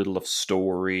very little of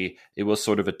story. It was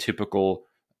sort of a typical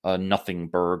nothing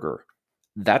burger.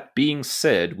 That being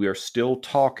said, we are still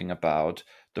talking about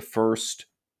the first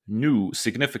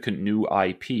significant new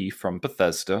IP from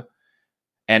Bethesda,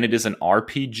 and it is an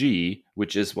RPG,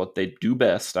 which is what they do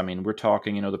best. I mean, we're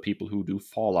talking, the people who do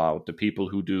Fallout, the people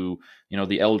who do,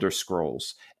 the Elder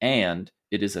Scrolls, and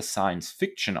it is a science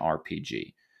fiction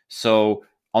RPG. So,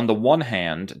 on the one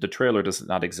hand, the trailer does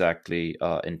not exactly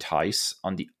entice.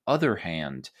 On the other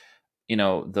hand,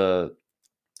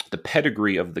 the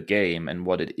pedigree of the game and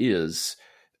what it is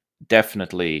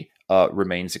definitely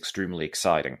remains extremely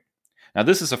exciting. Now,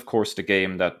 this is, of course, the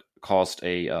game that caused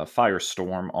a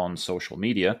firestorm on social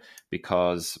media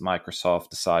because Microsoft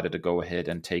decided to go ahead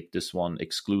and take this one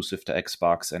exclusive to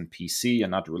Xbox and PC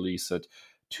and not release it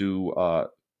to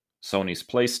Sony's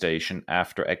PlayStation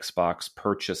after Xbox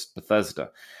purchased Bethesda.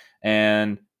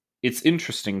 And it's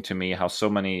interesting to me how so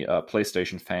many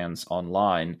PlayStation fans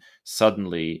online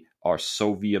suddenly are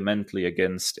so vehemently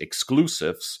against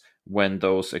exclusives when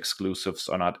those exclusives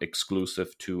are not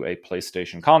exclusive to a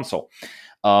PlayStation console.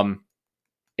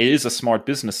 It is a smart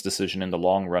business decision in the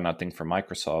long run, I think, for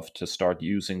Microsoft to start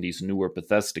using these newer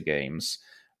Bethesda games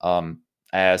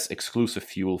as exclusive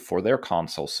fuel for their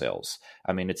console sales.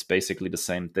 I mean, it's basically the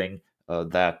same thing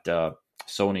that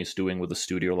Sony is doing with a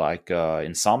studio like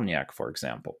Insomniac, for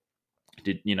example.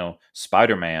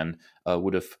 Spider-Man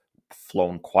would have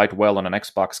flown quite well on an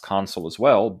Xbox console as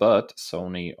well, but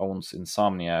Sony owns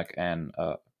Insomniac, and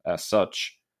as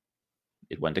such,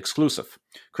 it went exclusive.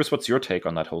 Chris, what's your take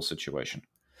on that whole situation?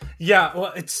 Yeah,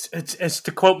 well, it's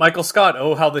to quote Michael Scott,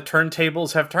 "Oh, how the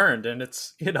turntables have turned," and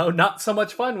it's not so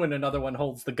much fun when another one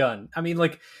holds the gun. I mean,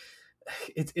 like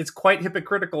it's quite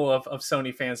hypocritical of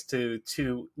Sony fans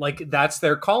to like that's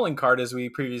their calling card, as we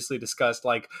previously discussed.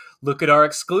 Like, look at our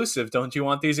exclusive. Don't you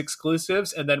want these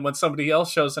exclusives? And then when somebody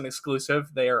else shows an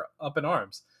exclusive, they are up in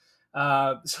arms.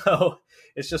 So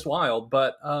it's just wild.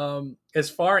 But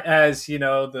as far as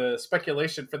the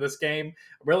speculation for this game,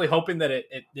 I'm really hoping that it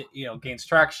gains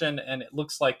traction, and it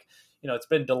looks like it's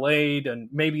been delayed, and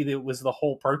maybe it was the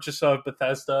whole purchase of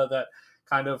Bethesda that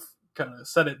kind of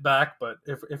set it back. But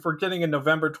if we're getting a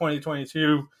November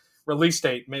 2022 release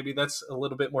date, maybe that's a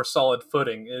little bit more solid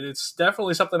footing. It's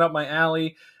definitely something up my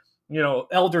alley.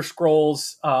 Elder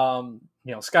Scrolls,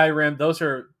 Skyrim, those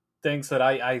are things that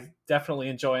I definitely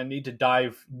enjoy and need to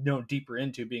dive deeper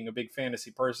into, being a big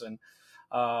fantasy person.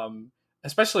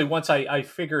 Especially once I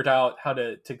figured out how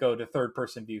to go to third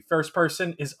person view. First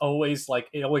person is always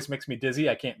it always makes me dizzy.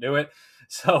 I can't do it.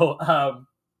 So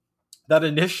that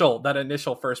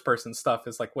initial first person stuff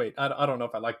is like, wait, I don't know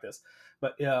if I like this.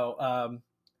 But the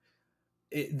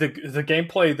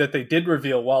gameplay that they did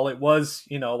reveal, while it was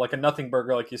like a nothing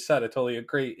burger, like you said, I totally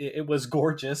agree. It was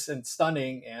gorgeous and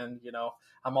stunning, and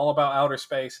I'm all about outer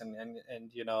space and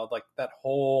like that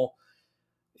whole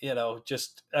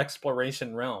just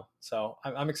exploration realm. So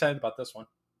I'm excited about this one.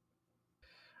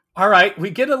 All right, we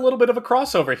get a little bit of a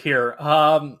crossover here.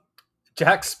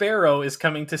 Jack Sparrow is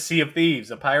coming to Sea of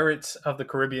Thieves. A Pirates of the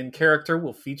Caribbean character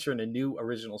will feature in a new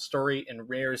original story in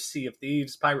Rare's Sea of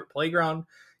Thieves Pirate Playground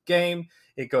game.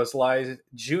 It goes live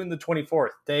June the 24th.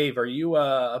 Dave, are you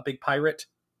a big pirate?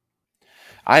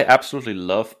 I absolutely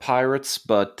love pirates,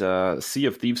 but Sea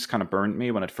of Thieves kind of burned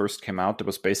me when it first came out. There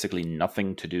was basically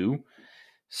nothing to do.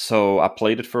 So I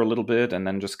played it for a little bit and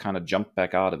then just kind of jumped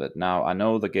back out of it. Now, I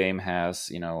know the game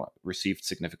has, received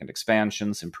significant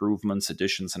expansions, improvements,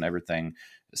 additions, and everything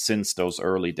since those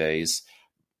early days.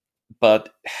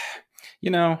 But,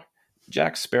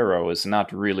 Jack Sparrow is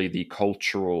not really the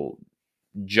cultural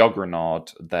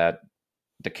juggernaut that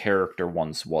the character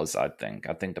once was, I think.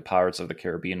 I think the Pirates of the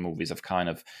Caribbean movies have kind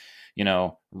of,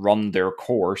 run their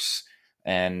course.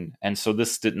 And so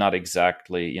this did not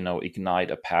exactly,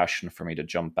 ignite a passion for me to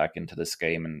jump back into this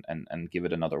game and give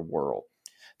it another whirl.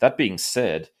 That being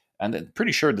said, and I'm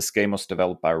pretty sure this game was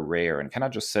developed by Rare. And can I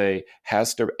just say,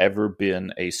 has there ever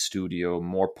been a studio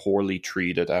more poorly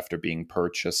treated after being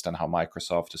purchased than how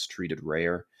Microsoft has treated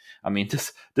Rare? I mean,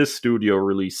 this studio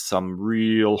released some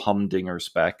real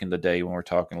humdingers back in the day when we're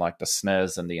talking like the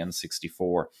SNES and the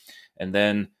N64, and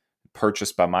then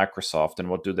purchased by Microsoft. And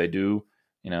what do? They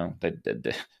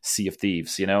Sea of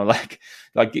Thieves, like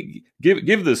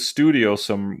give the studio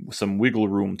some wiggle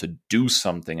room to do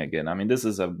something again. I mean, this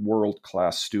is a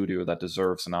world-class studio that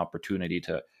deserves an opportunity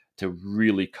to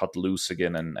really cut loose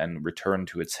again and return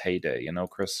to its heyday,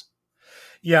 Chris?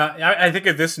 Yeah, I think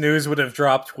if this news would have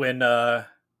dropped when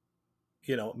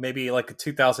maybe like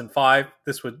 2005,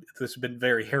 this would have been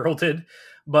very heralded.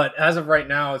 But as of right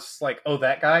now, it's like, oh,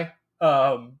 that guy.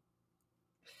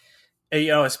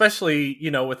 Especially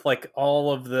with like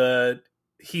all of the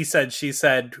he said she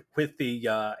said with the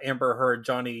Amber Heard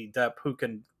Johnny Depp, who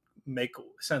can make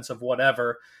sense of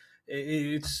whatever.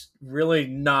 It's really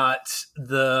not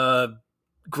the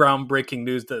groundbreaking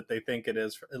news that they think it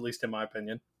is, at least in my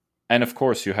opinion. And of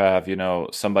course, you have,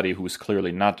 somebody who's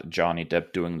clearly not Johnny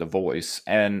Depp doing the voice.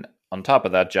 And on top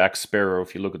of that, Jack Sparrow,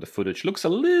 if you look at the footage, looks a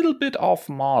little bit off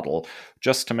model,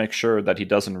 just to make sure that he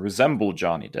doesn't resemble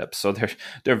Johnny Depp. So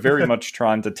they're very much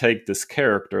trying to take this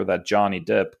character that Johnny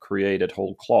Depp created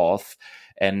whole cloth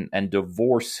and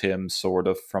divorce him sort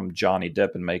of from Johnny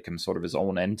Depp and make him sort of his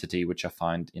own entity, which I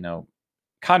find,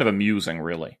 kind of amusing,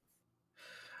 really.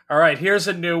 All right, here's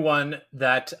a new one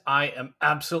that I am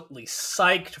absolutely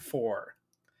psyched for.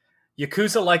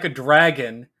 Yakuza Like a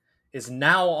Dragon is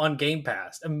now on Game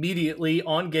Pass. Immediately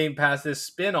on Game Pass, this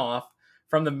spin off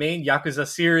from the main Yakuza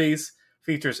series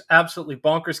features absolutely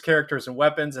bonkers characters and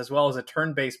weapons, as well as a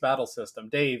turn based battle system.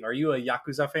 Dave, are you a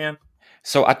Yakuza fan?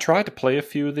 So I tried to play a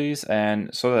few of these,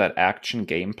 and sort of that action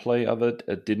gameplay of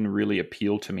it didn't really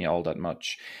appeal to me all that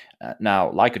much.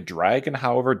 Now, Like a Dragon,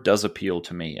 however, does appeal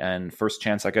to me, and first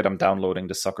chance I get, I'm downloading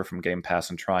the sucker from Game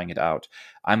Pass and trying it out.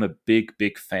 I'm a big,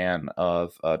 big fan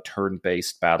of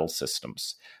turn-based battle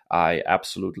systems. I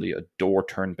absolutely adore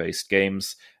turn-based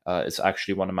games. It's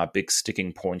actually one of my big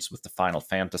sticking points with the Final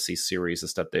Fantasy series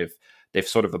is that they've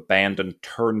sort of abandoned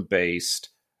turn-based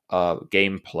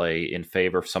gameplay in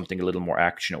favor of something a little more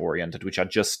action oriented, which I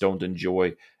just don't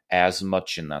enjoy as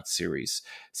much in that series.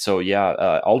 So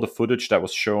yeah, all the footage that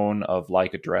was shown of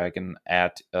Like a Dragon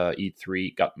at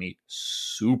E3 got me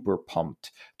super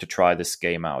pumped to try this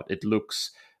game out. It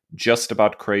looks just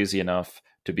about crazy enough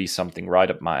to be something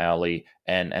right up my alley.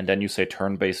 And then you say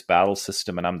turn-based battle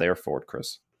system, and I'm there for it,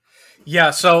 Chris.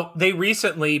 Yeah, so they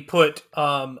recently put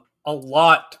a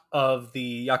lot of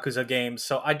the Yakuza games.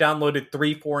 So I downloaded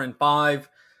 3, 4, and 5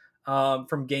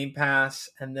 from Game Pass,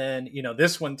 and then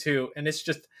this one too. And it's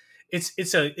just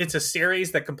it's a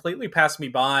series that completely passed me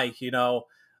by.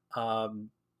 Um,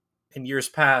 in years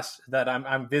past that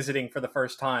I'm visiting for the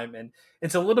first time, and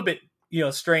it's a little bit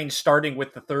strange starting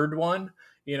with the third one,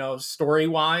 story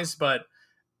wise, but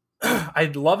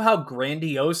I love how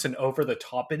grandiose and over the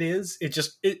top it is.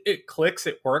 It clicks,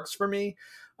 it works for me.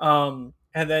 And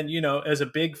then as a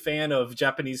big fan of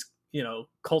Japanese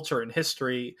culture and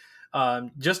history,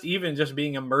 just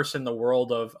being immersed in the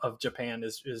world of Japan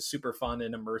is super fun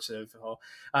and immersive. So,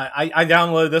 I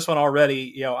downloaded this one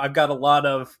already. I've got a lot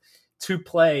of to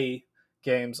play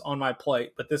games on my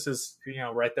plate, but this is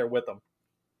right there with them.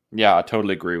 Yeah, I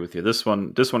totally agree with you. This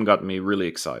one got me really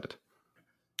excited.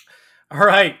 All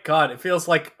right, God, it feels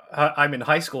like I'm in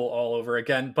high school all over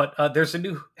again. But there's a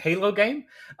new Halo game,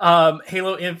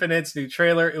 Halo Infinite's new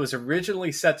trailer. It was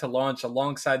originally set to launch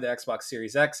alongside the Xbox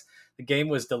Series X. The game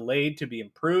was delayed to be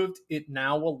improved. It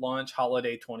now will launch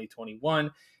holiday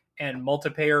 2021, and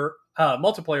multiplayer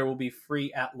will be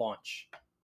free at launch.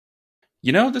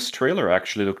 This trailer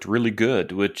actually looked really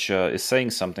good, which is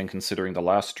saying something considering the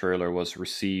last trailer was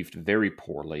received very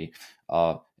poorly.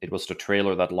 It was the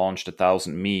trailer that launched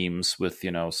 1,000 memes with,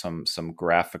 some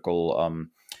graphical,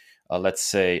 let's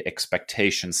say,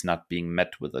 expectations not being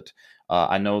met with it.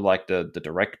 I know, like, the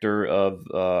director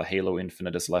of Halo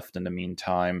Infinite is left in the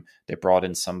meantime. They brought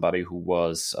in somebody who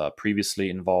was previously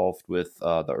involved with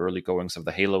the early goings of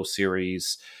the Halo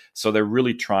series. So they're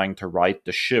really trying to right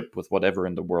the ship with whatever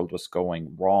in the world was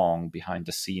going wrong behind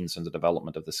the scenes in the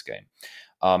development of this game.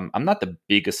 I'm not the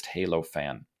biggest Halo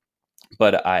fan,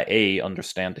 but I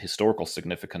understand the historical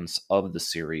significance of the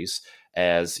series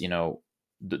as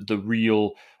the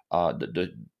real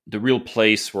the real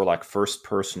place where like first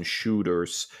person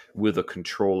shooters with a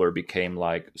controller became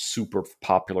like super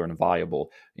popular and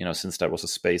viable, since that was a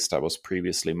space that was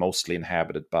previously mostly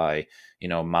inhabited by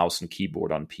mouse and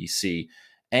keyboard on PC.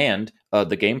 And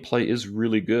the gameplay is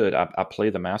really good. I play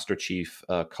the Master Chief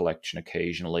collection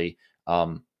occasionally,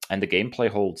 and the gameplay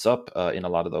holds up in a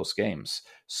lot of those games.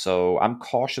 So I'm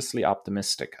cautiously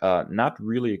optimistic. Not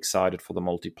really excited for the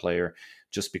multiplayer,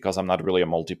 just because I'm not really a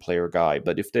multiplayer guy.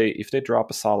 But if they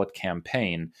drop a solid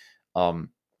campaign, I'm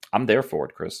there for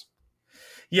it, Chris.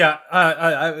 Yeah,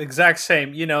 exact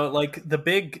same. Like the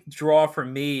big draw for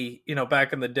me,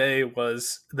 back in the day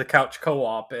was the couch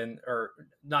co-op or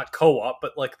not co-op,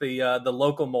 but like the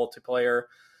local multiplayer,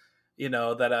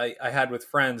 that I had with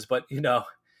friends. But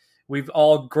we've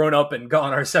all grown up and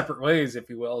gone our separate ways, if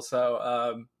you will.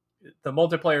 So the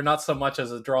multiplayer not so much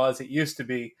as a draw as it used to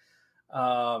be.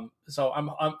 So I'm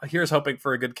here's hoping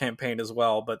for a good campaign as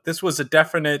well. But this was a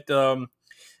definite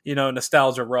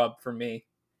nostalgia rub for me.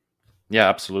 Yeah,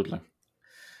 absolutely.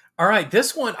 All right,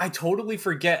 this one I totally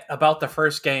forget about the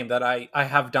first game that I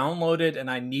have downloaded and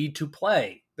I need to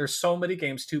play. There's so many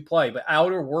games to play, but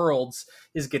Outer Worlds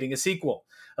is getting a sequel.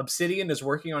 Obsidian is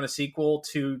working on a sequel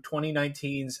to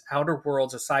 2019's Outer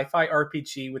Worlds, a sci-fi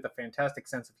RPG with a fantastic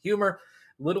sense of humor.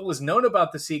 Little is known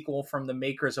about the sequel from the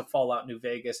makers of Fallout New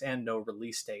Vegas and no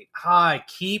release date. I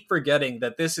keep forgetting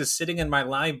that this is sitting in my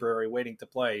library waiting to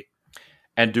play.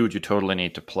 And dude, you totally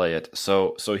need to play it.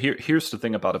 So here's the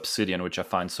thing about Obsidian, which I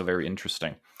find so very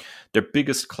interesting. Their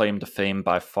biggest claim to fame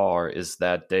by far is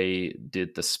that they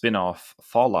did the spin-off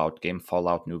Fallout game,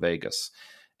 Fallout New Vegas.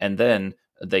 And then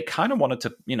they kind of wanted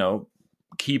to,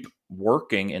 keep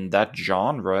working in that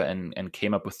genre and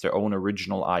came up with their own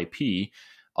original IP.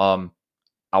 Um,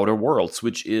 Outer Worlds,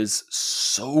 which is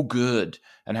so good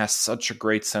and has such a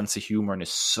great sense of humor and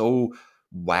is so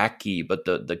wacky, but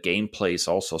the gameplay is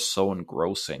also so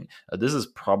engrossing. This is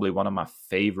probably one of my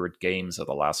favorite games of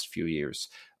the last few years.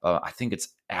 I think it's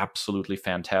absolutely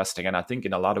fantastic, and I think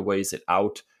in a lot of ways it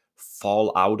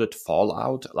Fallouted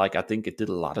Fallout. Like, I think it did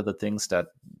a lot of the things that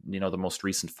the most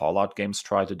recent Fallout games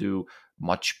try to do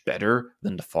much better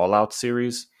than the Fallout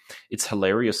series. It's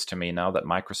hilarious to me now that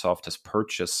Microsoft has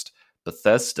purchased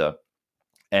Bethesda,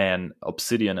 and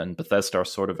Obsidian and Bethesda are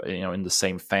sort of in the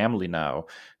same family now.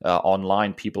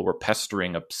 Online, people were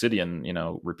pestering Obsidian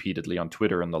repeatedly on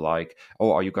Twitter and the like.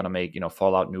 Oh, are you going to make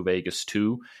Fallout New Vegas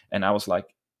 2? And I was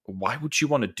like, why would you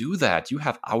want to do that? You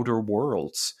have Outer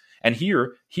Worlds. And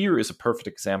here is a perfect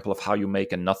example of how you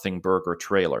make a nothing burger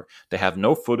trailer. They have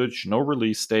no footage, no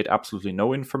release date, absolutely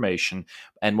no information.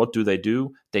 And what do?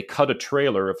 They cut a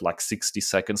trailer of like 60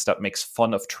 seconds that makes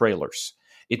fun of trailers.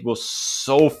 It was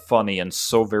so funny and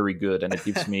so very good, and it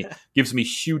gives me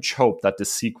huge hope that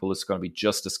this sequel is going to be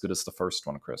just as good as the first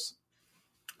one, Chris.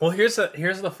 Well, here's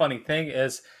the funny thing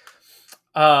is,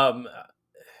 um,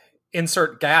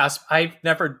 insert gasp. I've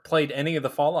never played any of the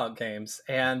Fallout games,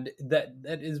 and that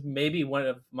is maybe one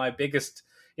of my biggest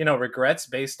regrets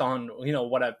based on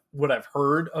what I've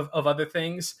heard of other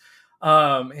things.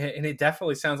 And it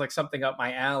definitely sounds like something up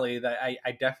my alley that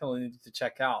I definitely need to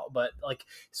check out. But like,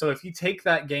 so if you take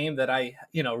that game that I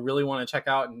really want to check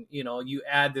out, and you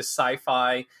add this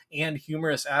sci-fi and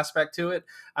humorous aspect to it,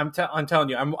 I'm telling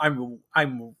you,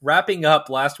 I'm wrapping up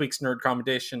last week's Nerdcom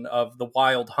edition of The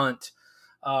Wild Hunt,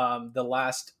 the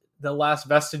last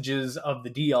vestiges of the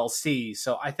DLC.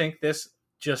 So I think this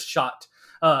just shot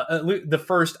the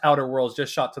first Outer Worlds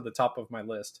just shot to the top of my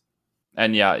list.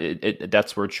 And yeah,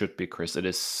 that's where it should be, Chris. It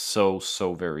is so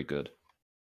very good.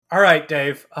 All right,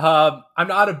 Dave. I'm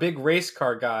not a big race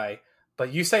car guy,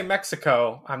 but you say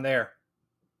Mexico, I'm there.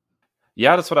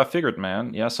 Yeah, that's what I figured,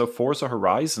 man. Yeah, so Forza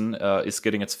Horizon is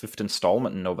getting its 5th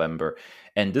installment in November,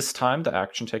 and this time the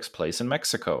action takes place in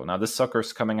Mexico. Now, this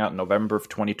sucker's coming out in November of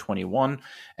 2021,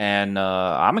 and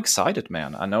I'm excited,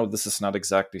 man. I know this is not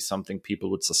exactly something people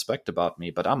would suspect about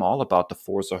me, but I'm all about the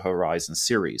Forza Horizon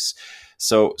series.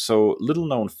 So little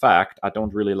known fact, I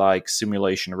don't really like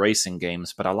simulation racing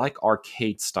games, but I like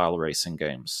arcade-style racing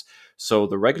games. So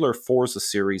the regular Forza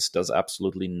series does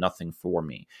absolutely nothing for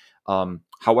me.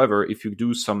 However, if you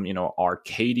do some,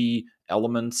 arcadey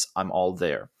elements, I'm all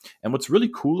there. And what's really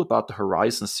cool about the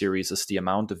Horizon series is the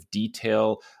amount of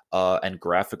detail and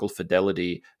graphical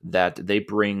fidelity that they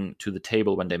bring to the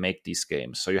table when they make these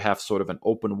games. So you have sort of an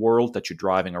open world that you're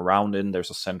driving around in.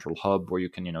 There's a central hub where you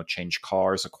can, change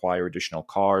cars, acquire additional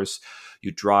cars.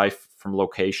 You drive from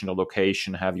location to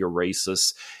location, have your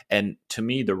races. And to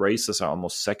me, the races are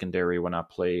almost secondary when I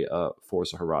play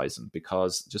Forza Horizon,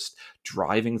 because just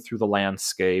driving through the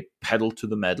landscape, pedal to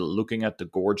the metal, looking at the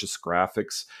gorgeous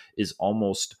graphics is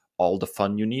almost all the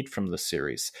fun you need from the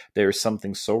series. There's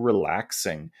something so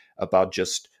relaxing about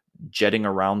just jetting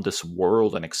around this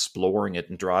world and exploring it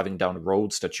and driving down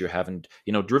roads that you haven't,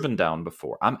 driven down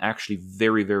before. I'm actually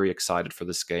very, very excited for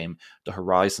this game. The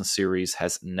Horizon series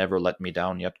has never let me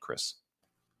down yet, Chris.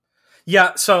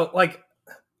 Yeah, so like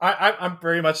I'm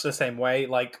very much the same way.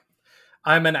 Like,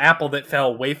 I'm an apple that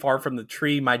fell way far from the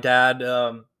tree. My dad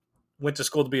went to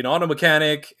school to be an auto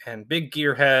mechanic and big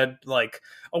gearhead, like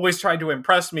always tried to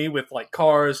impress me with like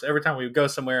cars every time we would go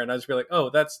somewhere, and I was be like, oh,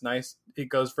 that's nice, it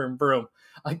goes vroom vroom.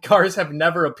 Like, cars have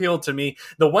never appealed to me.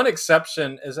 The one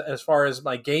exception is, as far as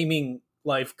my gaming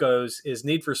life goes, is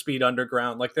Need for Speed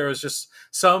Underground. Like, there was just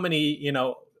so many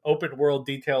open world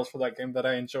details for that game that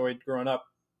I enjoyed growing up.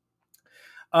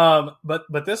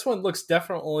 But this one looks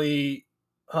definitely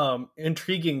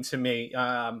intriguing to me.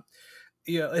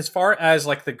 As far as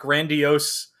like the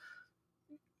grandiose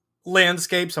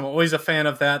landscapes, I'm always a fan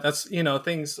of that. That's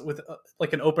things with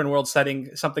like an open world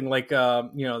setting, something like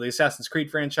the Assassin's Creed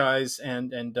franchise,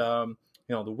 and The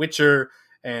Witcher,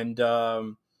 and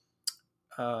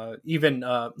even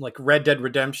like Red Dead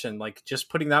Redemption. Like, just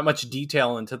putting that much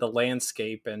detail into the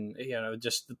landscape, and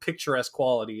just the picturesque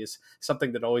quality is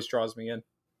something that always draws me in.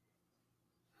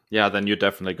 Yeah, then you're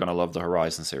definitely going to love the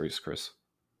Horizon series, Chris.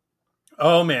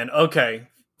 Oh man, okay.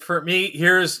 For me,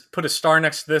 here's put a star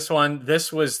next to this one.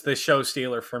 This was the show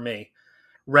stealer for me.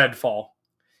 Redfall.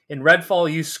 In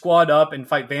Redfall, you squad up and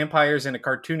fight vampires in a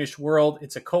cartoonish world.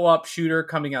 It's a co-op shooter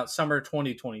coming out summer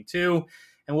 2022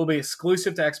 and will be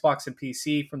exclusive to Xbox and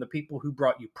PC from the people who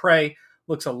brought you Prey.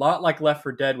 Looks a lot like Left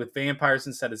 4 Dead with vampires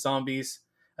instead of zombies.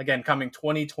 Again, coming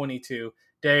 2022.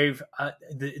 Dave,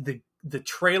 the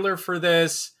trailer for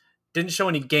this didn't show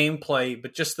any gameplay,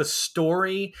 but just the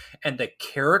story and the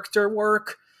character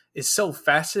work is so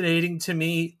fascinating to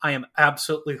me. I am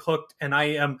absolutely hooked, and I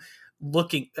am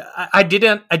looking. I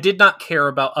did not care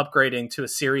about upgrading to a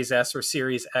Series S or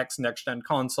Series X next gen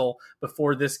console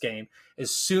before this game.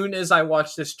 As soon as I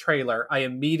watched this trailer, I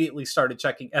immediately started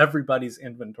checking everybody's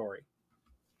inventory.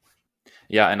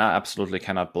 Yeah, and I absolutely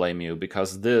cannot blame you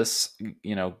because this,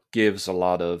 gives a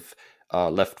lot of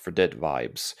Left 4 Dead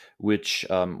vibes, which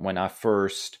when I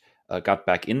first got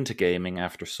back into gaming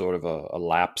after sort of a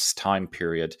lapse time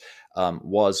period,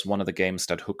 was one of the games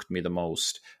that hooked me the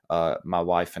most. My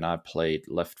wife and I played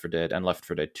Left 4 Dead and Left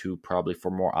 4 Dead 2 probably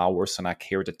for more hours than I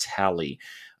care to tally.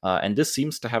 And this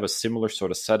seems to have a similar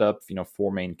sort of setup,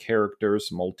 four main characters,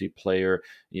 multiplayer,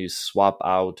 you swap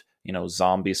out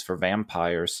zombies for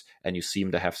vampires, and you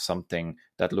seem to have something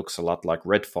that looks a lot like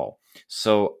Redfall.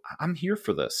 So I'm here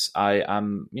for this.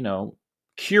 I'm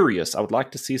curious. I would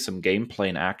like to see some gameplay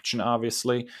in action,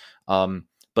 obviously.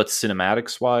 But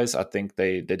cinematics wise, I think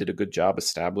they did a good job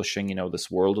establishing, this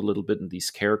world a little bit and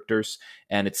these characters,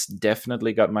 and it's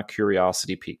definitely got my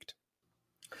curiosity piqued.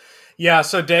 Yeah,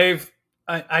 so Dave,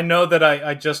 I know that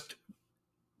I just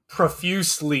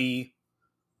profusely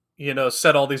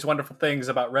said all these wonderful things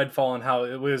about Redfall and how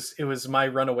it was my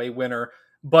runaway winner.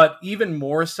 But even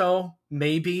more so,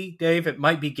 maybe, Dave, it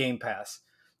might be Game Pass.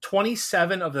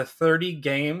 27 of the 30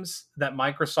 games that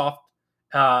Microsoft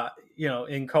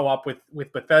in co-op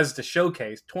with Bethesda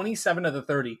showcase, 27 of the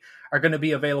 30 are going to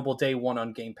be available day one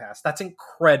on Game Pass. That's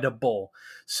incredible.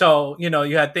 So, you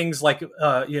had things like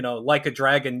Like a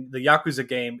Dragon, the Yakuza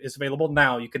game is available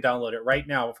now. You can download it right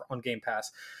now on Game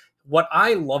Pass. What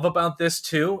I love about this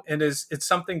too, and it's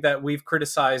something that we've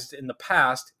criticized in the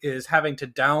past, is having to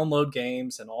download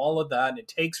games and all of that, and it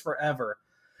takes forever.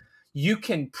 You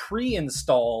can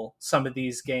pre-install some of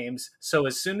these games, so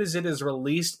as soon as it is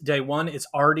released day one, it's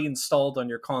already installed on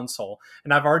your console.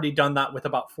 And I've already done that with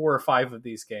about 4 or 5 of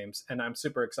these games, and I'm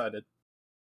super excited.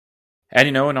 And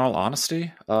in all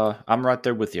honesty, I'm right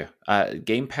there with you.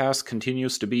 Game Pass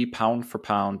continues to be pound for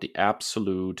pound the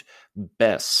absolute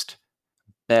best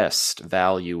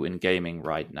value in gaming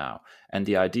right now. And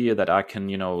the idea that I can,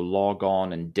 log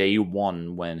on and day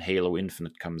one when Halo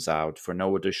Infinite comes out for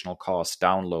no additional cost,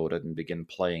 download it and begin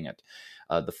playing it.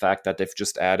 The fact that they've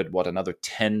just added, another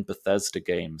 10 Bethesda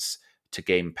games to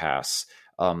Game Pass,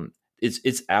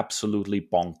 it's absolutely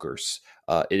bonkers.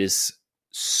 It is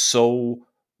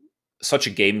such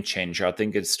a game changer. I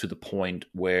think it's to the point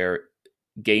where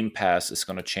Game Pass is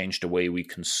going to change the way we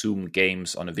consume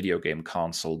games on a video game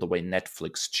console, the way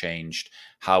Netflix changed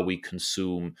how we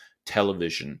consume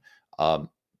television,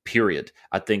 period.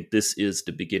 I think this is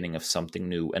the beginning of something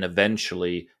new, and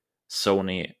eventually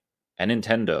Sony and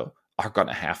Nintendo are going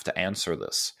to have to answer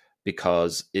this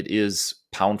because it is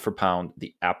pound for pound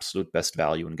the absolute best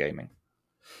value in gaming.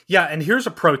 Yeah, and here's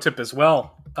a pro tip as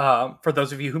well, for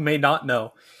those of you who may not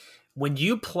know. When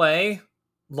you play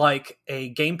like a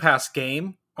Game Pass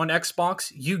game on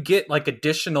Xbox, you get like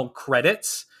additional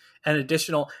credits and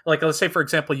additional, like, let's say, for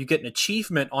example, you get an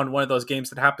achievement on one of those games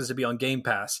that happens to be on Game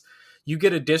Pass. You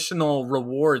get additional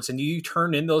rewards and you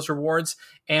turn in those rewards.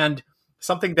 And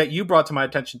something that you brought to my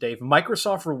attention, Dave,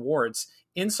 Microsoft rewards,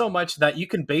 in so much that you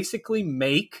can basically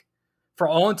make, for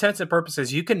all intents and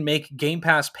purposes, you can make Game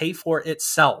Pass pay for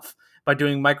itself by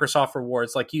doing Microsoft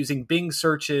rewards, like using Bing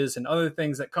searches and other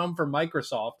things that come from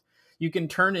Microsoft. You can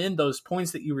turn in those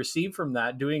points that you receive from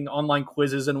that, doing online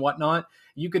quizzes and whatnot.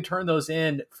 You could turn those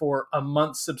in for a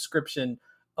month's subscription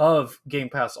of Game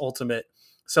Pass Ultimate.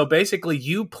 So basically,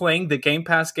 you playing the Game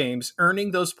Pass games,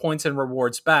 earning those points and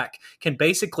rewards back, can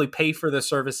basically pay for the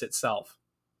service itself.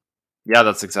 Yeah,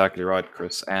 that's exactly right,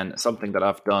 Chris. And something that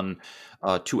I've done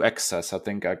to excess. I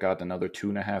think I got another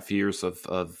 2.5 years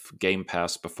of Game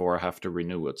Pass before I have to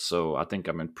renew it. So I think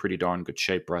I'm in pretty darn good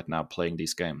shape right now playing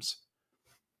these games.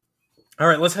 All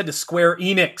right, let's head to Square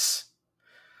Enix.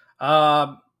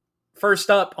 First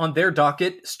up on their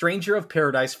docket, Stranger of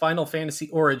Paradise Final Fantasy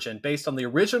Origin. Based on the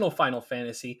original Final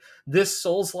Fantasy, this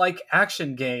Souls-like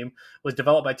action game was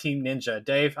developed by Team Ninja.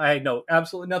 Dave, I know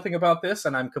absolutely nothing about this,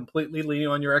 and I'm completely leaning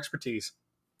on your expertise.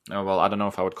 Oh, well, I don't know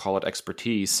if I would call it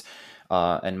expertise,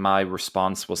 and my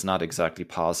response was not exactly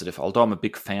positive. Although I'm a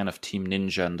big fan of Team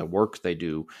Ninja and the work they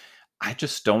do, I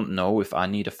just don't know if I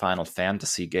need a Final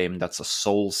Fantasy game that's a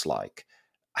Souls-like.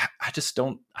 I just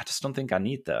don't think I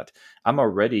need that. I'm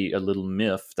already a little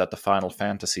miffed that the Final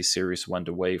Fantasy series went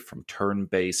away from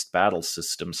turn-based battle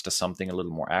systems to something a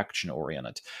little more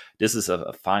action-oriented. This is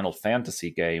a Final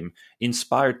Fantasy game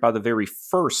inspired by the very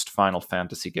first Final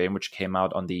Fantasy game, which came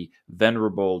out on the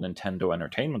venerable Nintendo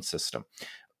Entertainment System.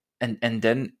 And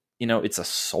then it's a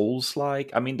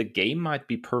Souls-like. I mean, the game might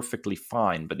be perfectly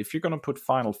fine, but if you're going to put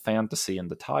Final Fantasy in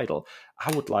the title,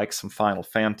 I would like some Final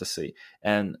Fantasy.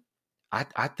 And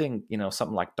I think,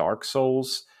 something like Dark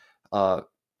Souls uh,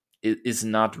 is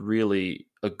not really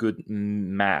a good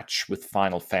match with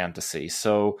Final Fantasy.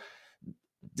 So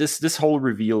this whole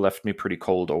reveal left me pretty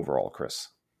cold overall, Chris.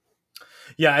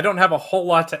 Yeah, I don't have a whole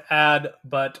lot to add,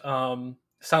 but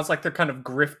sounds like they're kind of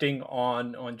grifting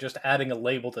on just adding a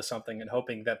label to something and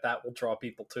hoping that that will draw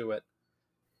people to it.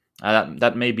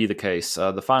 That may be the case.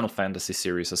 The Final Fantasy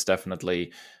series has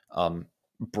definitely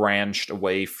branched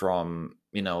away from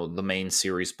the main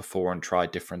series before and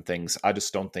tried different things. I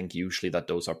just don't think usually that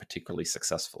those are particularly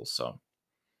successful. So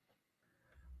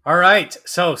All right,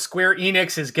 so Square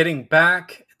Enix is getting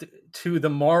back to the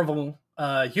Marvel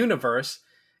universe.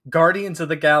 Guardians of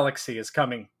the Galaxy is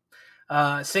coming.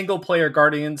 Single player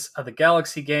Guardians of the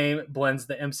Galaxy game blends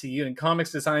the MCU and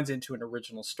comics designs into an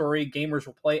original story. Gamers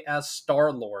will play as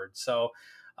Star-Lord. So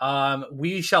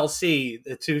we shall see.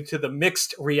 To the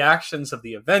mixed reactions of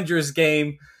the Avengers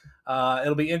game,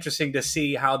 it'll be interesting to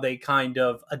see how they kind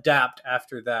of adapt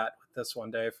after that with this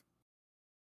one, Dave.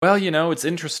 well, it's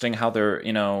interesting how they're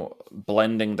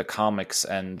blending the comics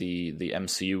and the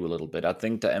MCU a little bit. I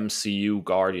think the MCU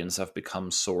Guardians have become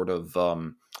sort of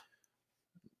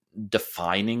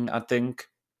defining, I think,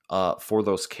 for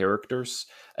those characters.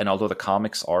 And although the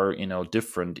comics are,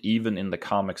 different, even in the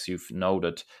comics, you've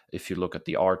noted, if you look at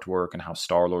the artwork and how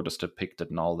Star-Lord is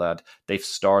depicted and all that, they've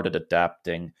started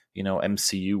adapting,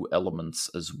 MCU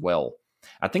elements as well.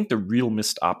 I think the real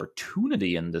missed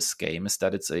opportunity in this game is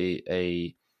that it's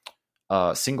a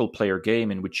single player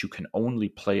game in which you can only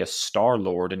play a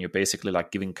Star-Lord and you're basically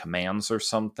like giving commands or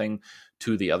something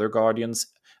to the other Guardians.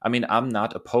 I mean, I'm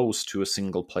not opposed to a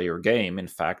single player game. In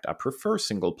fact, I prefer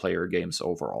single player games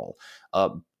overall.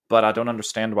 But I don't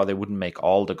understand why they wouldn't make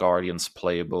all the Guardians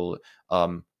playable,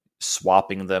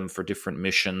 swapping them for different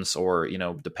missions, or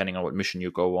depending on what mission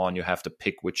you go on, you have to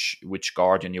pick which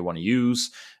Guardian you want to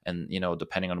use, and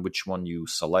depending on which one you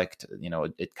select,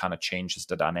 it kind of changes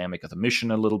the dynamic of the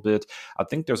mission a little bit. I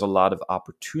think there's a lot of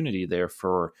opportunity there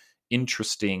for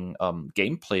interesting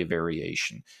gameplay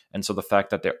variation. And so the fact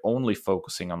that they're only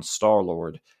focusing on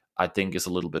Star-Lord, I think, is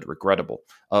a little bit regrettable.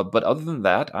 But other than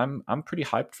that, I'm pretty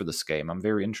hyped for this game. I'm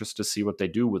very interested to see what they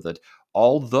do with it.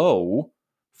 Although,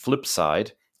 flip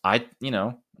side,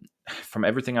 from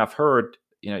everything I've heard,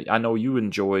 I know you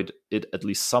enjoyed it at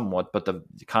least somewhat, but the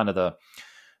kind of the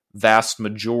vast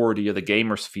majority of the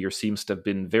gamer sphere seems to have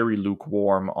been very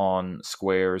lukewarm on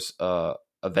Square's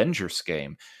Avengers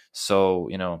game. So,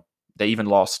 they even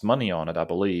lost money on it, I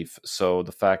believe. So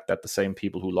the fact that the same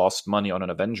people who lost money on an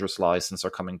Avengers license are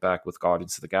coming back with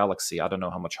Guardians of the Galaxy, I don't know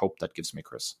how much hope that gives me,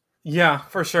 Chris. Yeah,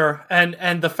 for sure.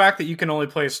 And the fact that you can only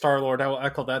play Star-Lord, I will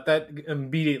echo that. That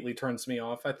immediately turns me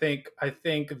off. I think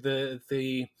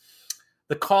the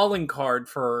calling card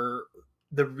for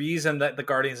the reason that the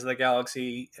Guardians of the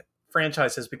Galaxy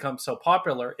franchise has become so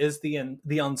popular is the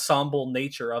ensemble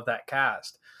nature of that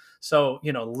cast. So,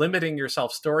 limiting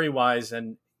yourself story-wise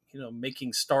and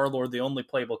making Star-Lord the only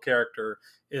playable character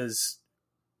is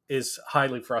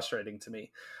highly frustrating to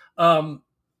me. And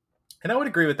I would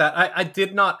agree with that. I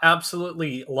did not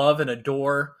absolutely love and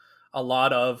adore a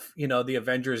lot of the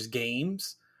Avengers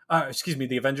games.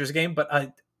 The Avengers game,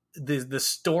 but the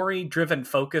story driven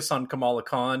focus on Kamala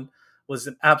Khan was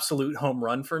an absolute home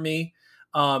run for me.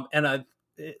 And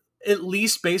at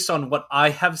least based on what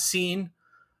I have seen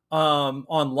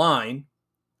online,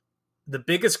 the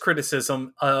biggest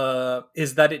criticism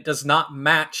is that it does not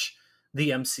match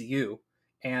the MCU,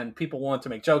 and people want to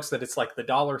make jokes that it's like the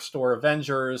dollar store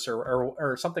Avengers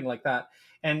or something like that.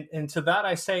 And to that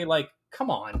I say, like, come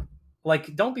on,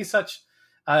 like, don't be such.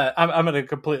 I'm going to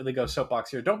completely go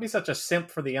soapbox here. Don't be such a simp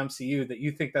for the MCU that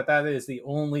you think that that is the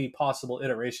only possible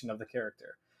iteration of the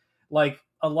character. Like,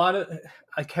 a lot of,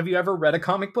 like, have you ever read a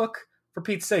comic book? For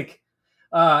Pete's sake,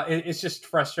 it's just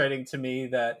frustrating to me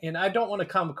that, and I don't want to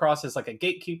come across as like a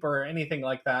gatekeeper or anything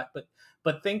like that,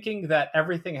 but thinking that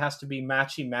everything has to be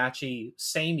matchy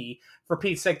samey, for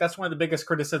Pete's sake, that's one of the biggest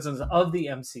criticisms of the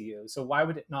MCU. So why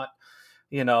would it not,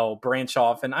 branch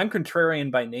off? And I'm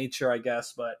contrarian by nature, I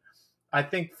guess, but I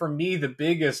think for me the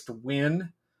biggest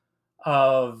win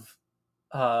of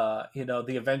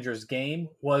the Avengers game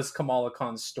was Kamala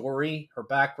Khan's story, her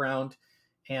background,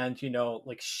 and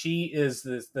like, she is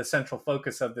the central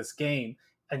focus of this game.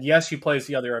 And yes, she plays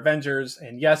the other Avengers,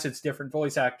 and yes, it's different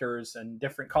voice actors and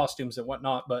different costumes and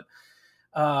whatnot, but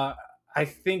I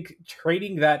think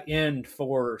trading that in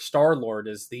for Star-Lord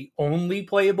as the only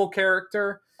playable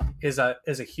character is a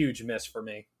huge miss for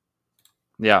me.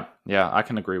 Yeah, I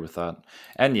can agree with that.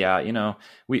 And yeah,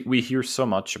 we hear so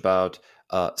much about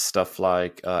stuff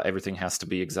like everything has to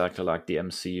be exactly like the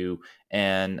MCU,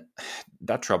 and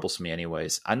that troubles me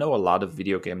anyways. I know a lot of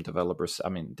video game developers, I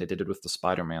mean, they did it with the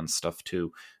Spider-Man stuff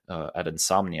too, at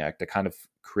Insomniac. They kind of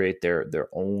create their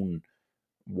own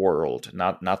world,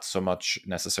 not so much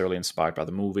necessarily inspired by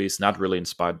the movies, not really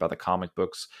inspired by the comic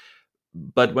books.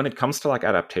 But when it comes to like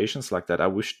adaptations like that, I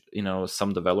wish,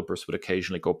 some developers would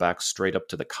occasionally go back straight up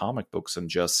to the comic books and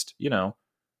just,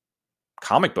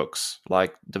 comic books,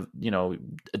 like,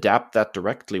 adapt that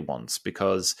directly once,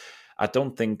 because I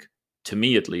don't think, to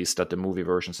me at least, that the movie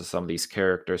versions of some of these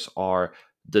characters are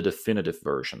the definitive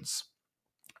versions.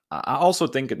 I also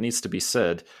think it needs to be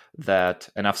said that,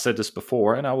 and I've said this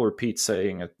before, and I will repeat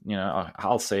saying it,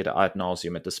 I'll say it ad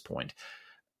nauseum at this point.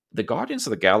 The Guardians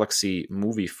of the Galaxy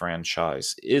movie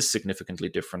franchise is significantly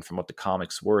different from what the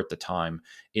comics were at the time,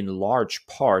 in large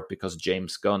part because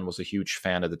James Gunn was a huge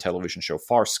fan of the television show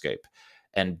Farscape.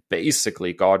 And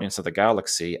basically, Guardians of the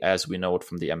Galaxy, as we know it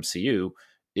from the MCU,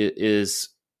 is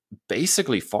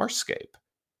basically Farscape.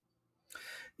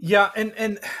 Yeah,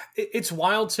 and it's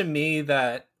wild to me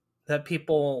that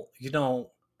people,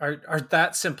 are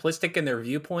that simplistic in their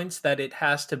viewpoints that it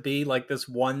has to be like this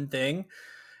one thing.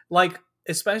 Like,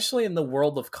 especially in the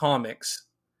world of comics,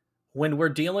 when we're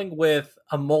dealing with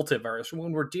a multiverse,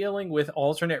 when we're dealing with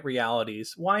alternate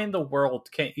realities, why in the world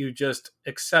can't you just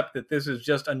accept that this is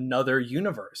just another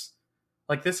universe?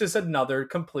 Like, this is another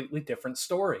completely different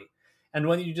story. And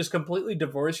when you just completely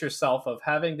divorce yourself of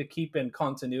having to keep in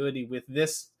continuity with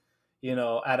this,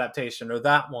 adaptation or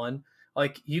that one,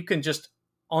 like, you can just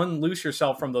unloose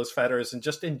yourself from those fetters and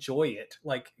just enjoy it.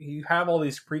 Like, you have all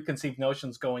these preconceived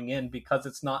notions going in because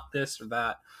it's not this or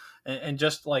that, and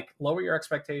just like lower your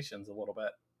expectations a little bit.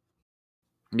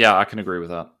 Yeah, I can agree with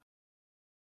that.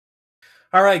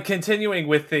 All right, continuing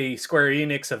with the Square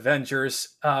Enix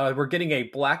Avengers, we're getting a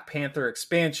Black Panther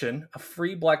expansion, a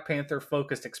free Black Panther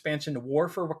focused expansion. War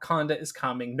for Wakanda is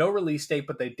coming. No release date,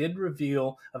 but they did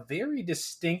reveal a very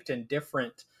distinct and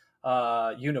different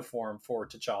uniform for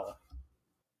T'Challa.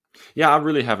 Yeah, I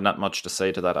really have not much to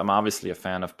say to that. I'm obviously a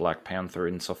fan of Black Panther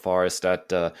insofar as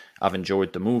that I've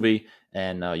enjoyed the movie,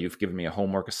 and you've given me a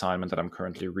homework assignment that I'm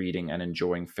currently reading and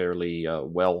enjoying fairly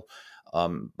well.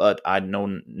 But I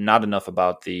know not enough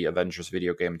about the Avengers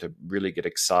video game to really get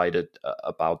excited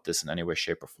about this in any way,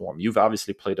 shape, or form. You've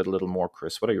obviously played it a little more,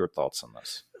 Chris. What are your thoughts on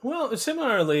this? Well,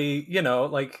 similarly,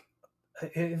 like,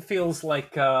 it feels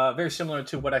like very similar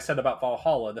to what I said about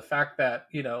Valhalla. The fact that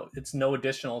it's no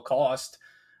additional cost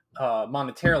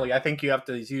monetarily. I think you have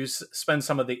to spend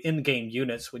some of the in-game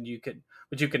units when you could,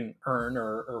 which you can earn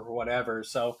or whatever.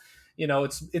 So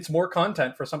it's more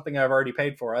content for something I've already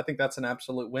paid for. I think that's an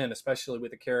absolute win, especially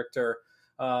with a character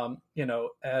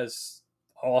as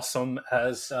awesome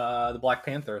as the Black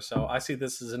Panther. So I see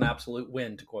this as an absolute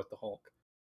win, to quote the Hulk.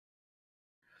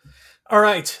 All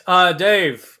right,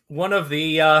 Dave, one of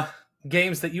the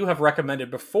games that you have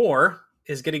recommended before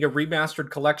is getting a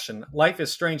remastered collection, Life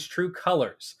is Strange True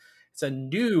Colors. It's a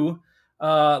new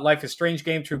Life is Strange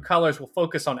game. True Colors will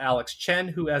focus on Alex Chen,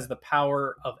 who has the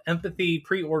power of empathy.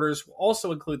 Pre-orders will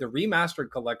also include the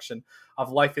remastered collection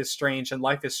of Life is Strange and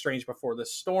Life is Strange Before the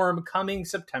Storm, coming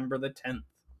September the 10th.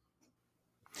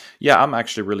 Yeah, I'm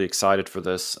actually really excited for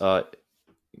this.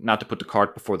 Not to put the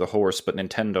cart before the horse, but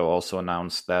Nintendo also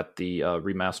announced that the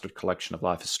remastered collection of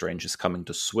Life is Strange is coming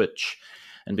to Switch,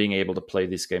 and being able to play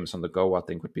these games on the go, I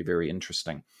think, would be very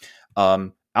interesting.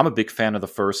 I'm a big fan of the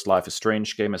first Life is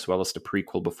Strange game, as well as the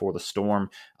prequel Before the Storm.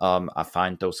 I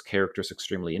find those characters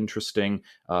extremely interesting.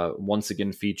 Once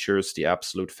again, features the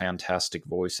absolute fantastic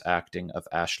voice acting of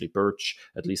Ashley Birch,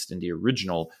 at least in the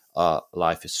original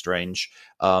Life is Strange.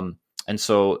 And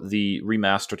so the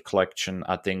remastered collection,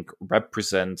 I think,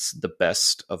 represents the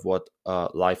best of what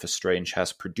Life is Strange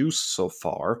has produced so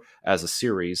far as a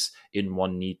series in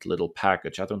one neat little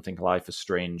package. I don't think Life is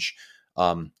Strange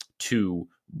 2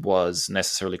 was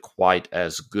necessarily quite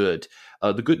as good.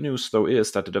 The good news, though,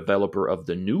 is that the developer of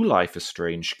the new Life is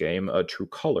Strange game, True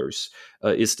Colors,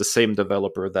 is the same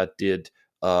developer that did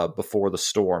Before the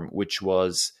Storm, which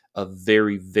was a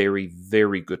very, very,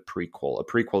 very good prequel. A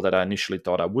prequel that I initially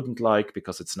thought I wouldn't like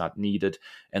because it's not needed,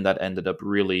 and that ended up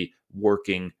really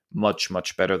working much,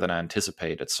 much better than I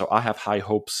anticipated. So I have high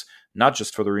hopes, not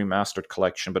just for the remastered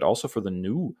collection, but also for the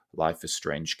new Life is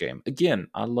Strange game. Again,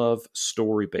 I love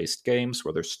story-based games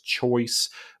where there's choice,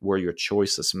 where your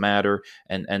choices matter,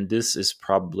 and this is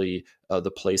probably the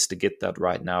place to get that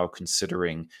right now,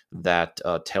 considering that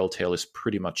Telltale is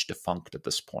pretty much defunct at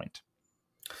this point.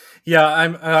 Yeah,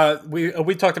 I'm.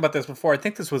 We talked about this before. I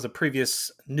think this was a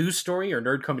previous news story or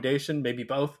nerd commendation, maybe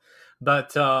both.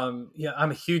 But yeah, I'm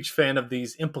a huge fan of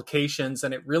these implications,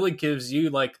 and it really gives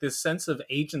you like this sense of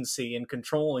agency and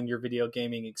control in your video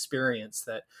gaming experience.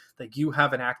 That you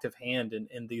have an active hand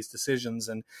in these decisions,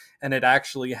 and it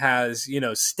actually has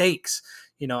stakes.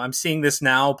 I'm seeing this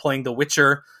now playing The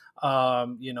Witcher.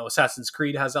 Assassin's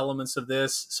Creed has elements of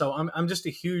this, so I'm just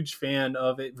a huge fan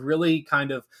of it. Really,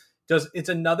 kind of does it's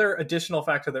another additional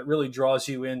factor that really draws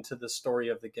you into the story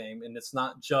of the game, and it's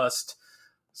not just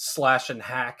slash and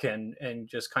hack and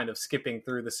just kind of skipping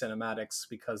through the cinematics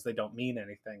because they don't mean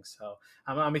anything. So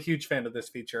I'm a huge fan of this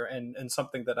feature, and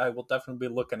something that I will definitely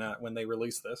be looking at when they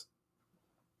release this.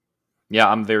 Yeah,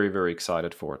 I'm very, very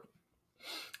excited for it.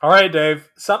 All right, Dave,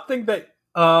 something that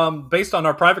based on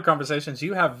our private conversations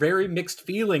you have very mixed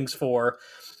feelings for.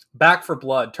 Back for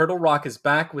Blood. Turtle Rock is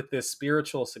back with this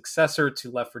spiritual successor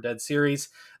to Left 4 Dead series,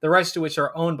 the rights to which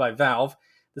are owned by Valve.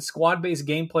 The squad-based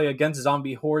gameplay against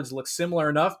zombie hordes looks similar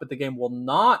enough, but the game will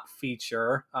not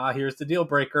feature, here's the deal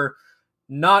breaker,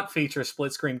 not feature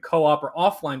split-screen co-op or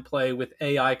offline play with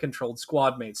AI-controlled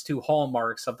squad mates, two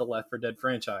hallmarks of the Left 4 Dead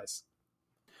franchise.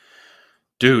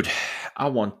 Dude, I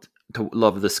want to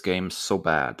love this game so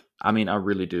bad. I mean, I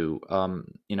really do.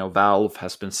 Valve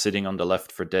has been sitting on the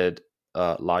Left 4 Dead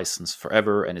license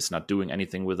forever and is not doing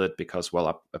anything with it because,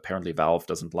 well, apparently Valve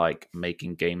doesn't like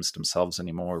making games themselves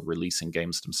anymore, releasing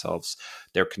games themselves.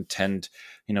 They're content,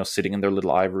 sitting in their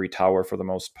little ivory tower for the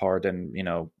most part and,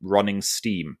 running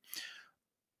Steam.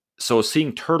 So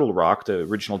seeing Turtle Rock, the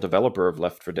original developer of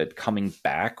Left 4 Dead, coming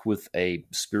back with a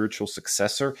spiritual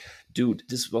successor, dude,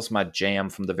 this was my jam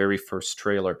from the very first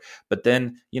trailer. But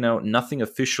then, nothing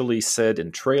officially said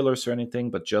in trailers or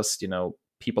anything, but just,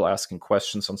 people asking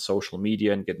questions on social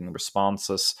media and getting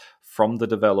responses from the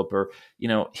developer.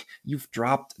 You've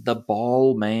dropped the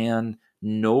ball, man.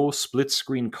 No split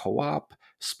screen co-op.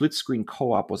 Split screen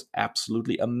co-op was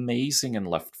absolutely amazing in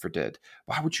Left 4 Dead.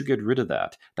 Why would you get rid of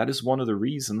that? That is one of the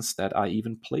reasons that I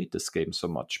even played this game so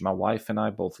much. My wife and I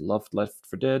both loved Left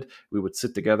 4 Dead. We would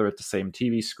sit together at the same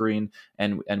TV screen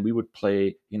and we would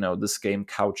play, this game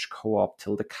couch co-op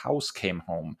till the cows came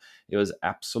home. It was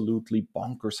absolutely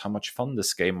bonkers how much fun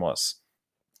this game was.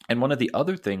 And one of the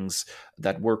other things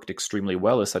that worked extremely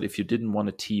well is that if you didn't want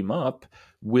to team up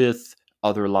with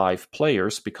other live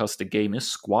players, because the game is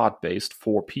squad based,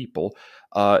 4 people,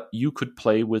 you could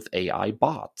play with AI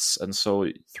bots. And so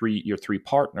your 3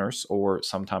 partners, or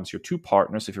sometimes your 2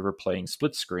 partners, if you were playing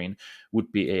split screen,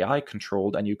 would be AI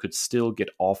controlled, and you could still get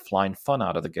offline fun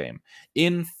out of the game.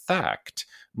 In fact,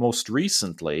 most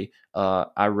recently,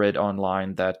 I read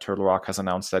online that Turtle Rock has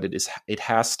announced that it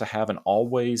has to have an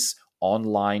always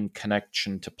online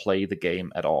connection to play the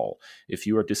game at all. If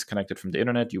you are disconnected from the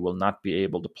internet, you will not be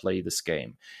able to play this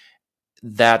game.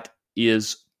 That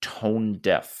is tone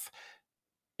deaf.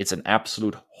 It's an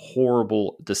absolute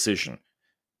horrible decision.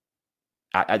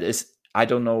 I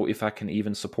don't know if I can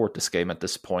even support this game at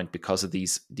this point because of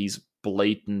these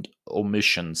blatant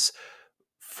omissions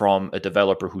from a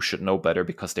developer who should know better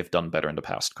because they've done better in the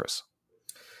past, Chris.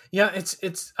 Yeah,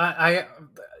 I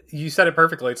you said it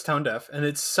perfectly. It's tone deaf, and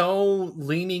it's so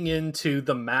leaning into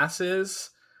the masses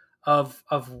of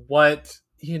what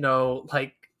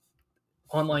like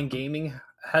online gaming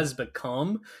has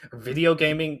become, or video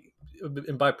gaming,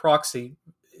 and by proxy,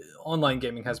 online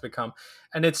gaming has become.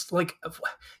 And it's like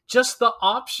just the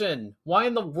option. Why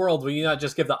in the world will you not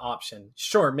just give the option?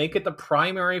 Sure, make it the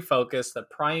primary focus, the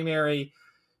primary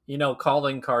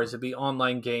calling cards to be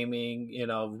online gaming,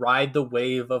 ride the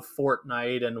wave of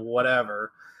Fortnite and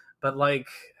whatever. But like,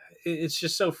 it's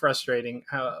just so frustrating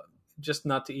how just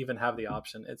not to even have the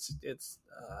option.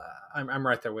 I'm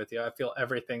right there with you. I feel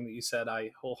everything that you said.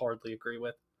 I wholeheartedly agree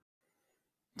with.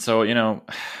 So,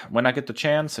 when I get the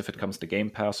chance, if it comes to Game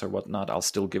Pass or whatnot, I'll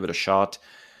still give it a shot.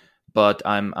 But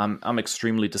I'm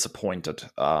extremely disappointed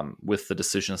with the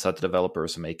decisions that the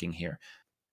developers are making here.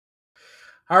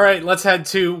 All right, let's head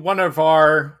to one of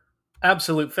our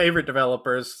absolute favorite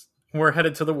developers. We're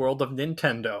headed to the world of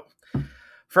Nintendo.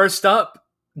 First up,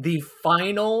 the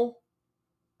final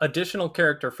additional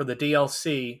character for the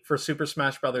DLC for Super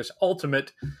Smash Bros.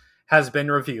 Ultimate has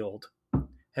been revealed.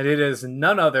 And it is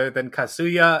none other than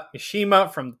Kazuya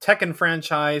Mishima from the Tekken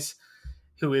franchise,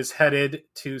 who is headed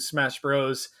to Smash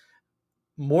Bros.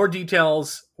 More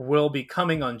details will be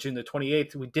coming on June the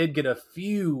 28th. We did get a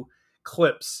few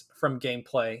clips from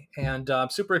gameplay, and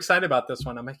I'm super excited about this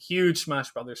one. I'm a huge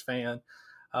Smash Brothers fan.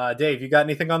 Dave, you got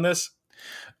anything on this?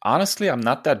 Honestly, I'm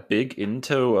not that big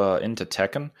into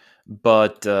Tekken,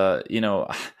 but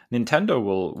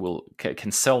Nintendo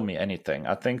can sell me anything.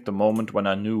 I think the moment when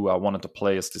I knew I wanted to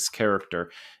play as this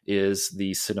character is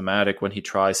the cinematic when he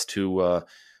tries to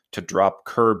drop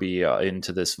Kirby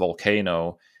into this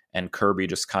volcano, and Kirby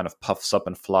just kind of puffs up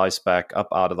and flies back up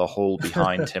out of the hole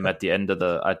behind him at the end of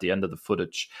the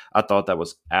footage. I thought that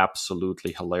was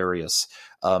absolutely hilarious.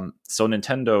 So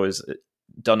Nintendo has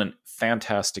done a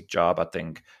fantastic job, I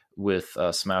think, with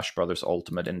Smash Brothers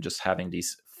Ultimate, and just having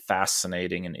these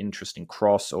fascinating and interesting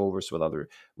crossovers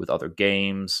with other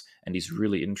games, and these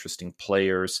really interesting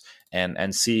players,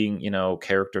 and seeing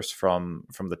characters from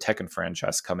the Tekken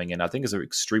franchise coming in, I think is an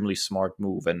extremely smart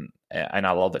move, and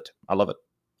I love it. I love it.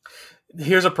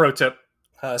 Here's a pro tip.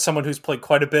 Someone who's played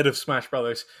quite a bit of Smash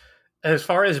Brothers. As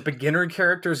far as beginner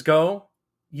characters go,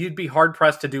 you'd be hard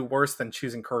pressed to do worse than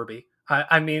choosing Kirby.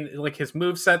 I mean, like his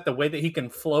moveset, the way that he can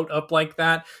float up like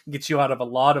that gets you out of a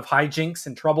lot of hijinks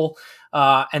and trouble.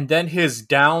 And then his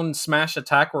down smash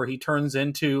attack, where he turns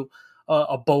into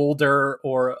a boulder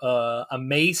or a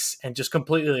mace and just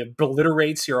completely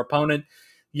obliterates your opponent.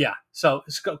 Yeah, so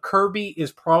Kirby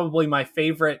is probably my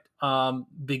favorite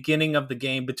beginning of the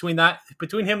game. Between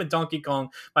him and Donkey Kong,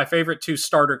 my favorite two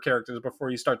starter characters before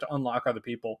you start to unlock other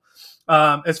people.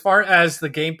 As far as the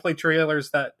gameplay trailers,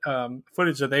 that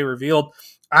footage that they revealed,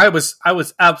 I was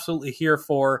absolutely here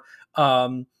for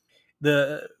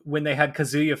when they had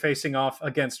Kazuya facing off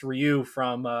against Ryu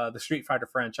from the Street Fighter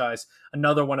franchise.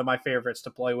 Another one of my favorites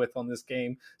to play with on this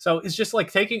game. So it's just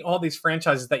like taking all these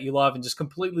franchises that you love and just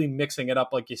completely mixing it up,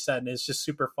 like you said, and it's just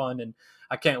super fun. And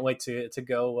I can't wait to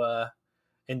go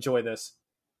enjoy this.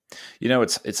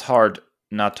 It's hard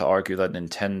not to argue that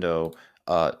Nintendo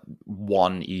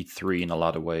won E3 in a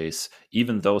lot of ways.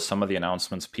 Even though some of the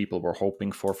announcements people were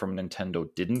hoping for from Nintendo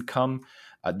didn't come,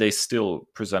 they still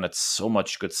presented so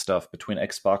much good stuff between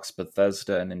Xbox,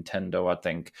 Bethesda, and Nintendo. I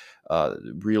think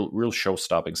real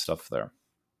show-stopping stuff there.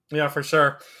 Yeah, for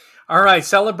sure. All right,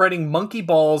 celebrating Monkey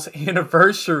Ball's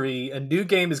anniversary, a new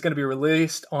game is going to be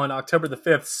released on October the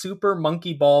 5th, Super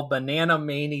Monkey Ball Banana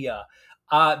Mania.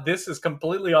 This is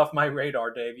completely off my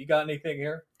radar, Dave. You got anything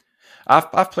here?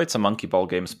 I've played some Monkey Ball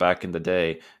games back in the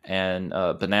day, and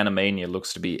Banana Mania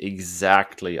looks to be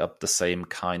exactly up the same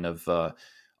kind of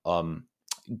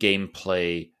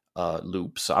gameplay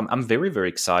loop. So I'm very, very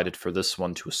excited for this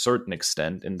one to a certain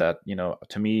extent, in that,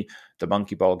 to me, the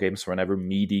Monkey Ball games were never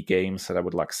meaty games that I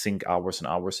would like sink hours and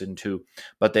hours into,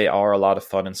 but they are a lot of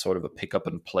fun in sort of a pick up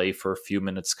and play for a few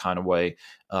minutes kind of way.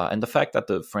 And the fact that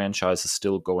the franchise is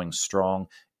still going strong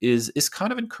is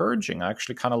kind of encouraging. I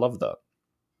actually kind of love that.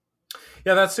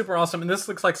 Yeah, that's super awesome. And this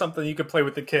looks like something you could play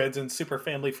with the kids and super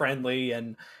family friendly.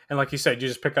 And like you said, you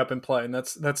just pick up and play. And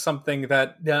that's something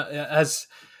that as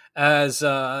as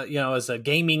a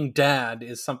gaming dad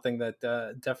is something that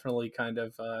definitely kind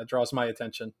of draws my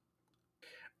attention.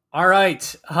 All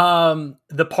right.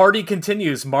 The party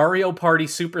continues. Mario Party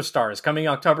Superstars. Coming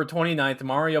October 29th,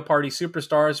 Mario Party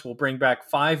Superstars will bring back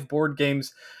 5 board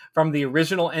games from the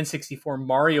original N64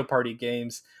 Mario Party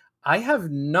games. I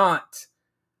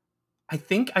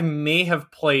think I may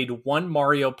have played one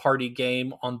Mario Party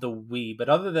game on the Wii, but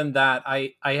other than that,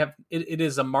 it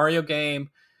is a Mario game,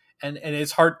 and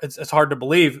it's hard to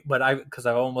believe, but because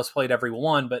I've almost played every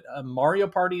one, but Mario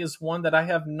Party is one that I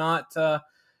have not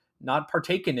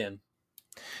partaken in.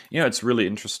 It's really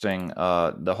interesting.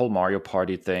 The whole Mario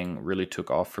Party thing really took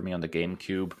off for me on the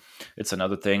GameCube. It's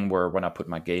another thing where when I put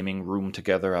my gaming room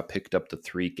together, I picked up the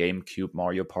 3 GameCube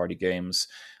Mario Party games.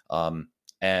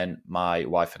 And my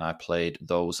wife and I played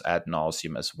those ad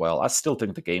nauseum as well. I still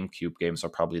think the GameCube games are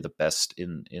probably the best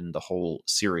in the whole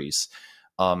series.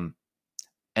 And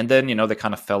then, they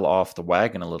kind of fell off the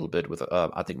wagon a little bit with,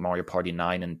 I think, Mario Party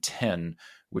 9 and 10,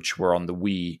 which were on the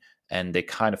Wii. And they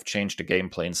kind of changed the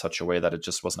gameplay in such a way that it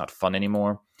just was not fun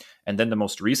anymore. And then the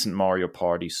most recent Mario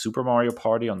Party, Super Mario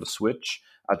Party on the Switch,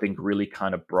 I think really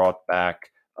kind of brought back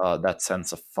that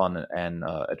sense of fun and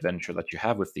adventure that you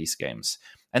have with these games.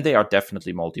 And they are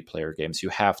definitely multiplayer games. You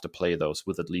have to play those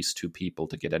with at least 2 people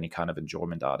to get any kind of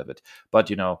enjoyment out of it. But,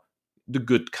 the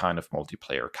good kind of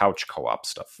multiplayer, couch co-op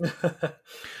stuff.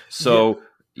 So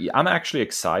yeah. I'm actually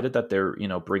excited that they're,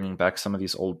 bringing back some of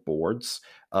these old boards.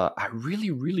 I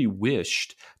really, really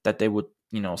wished that they would,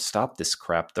 stop this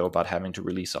crap, though, about having to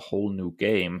release a whole new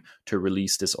game to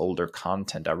release this older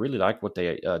content. I really like what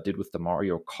they did with the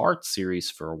Mario Kart series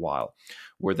for a while,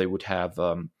 where they would have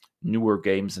newer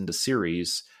games in the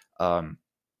series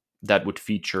that would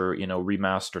feature,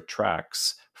 remastered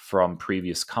tracks from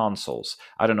previous consoles.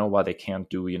 I don't know why they can't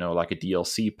do, like a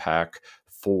DLC pack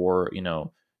for,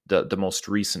 the most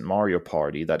recent Mario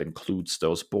Party that includes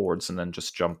those boards, and then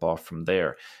just jump off from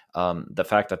there. The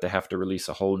fact that they have to release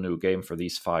a whole new game for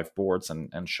these 5 boards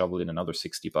and shovel in another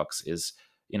 $60 is,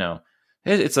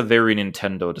 it's a very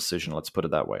Nintendo decision. Let's put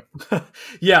it that way.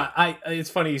 Yeah, it's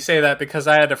funny you say that because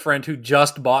I had a friend who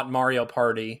just bought Mario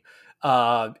Party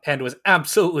and was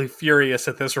absolutely furious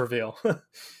at this reveal.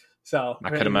 So I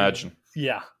could imagine.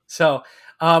 Yeah. So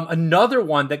another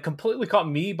one that completely caught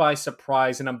me by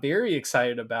surprise and I'm very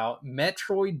excited about,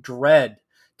 Metroid Dread.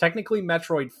 Technically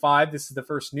Metroid 5. This is the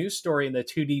first news story in the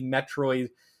 2D Metroid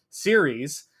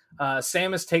series.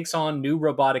 Samus takes on new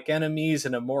robotic enemies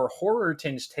and a more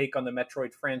horror-tinged take on the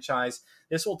Metroid franchise.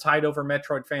 This will tide over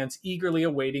Metroid fans eagerly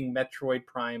awaiting Metroid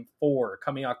Prime 4,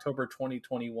 coming October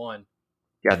 2021.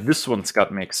 Yeah, this one's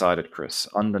got me excited, Chris.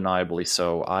 Undeniably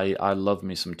so. I love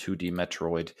me some 2D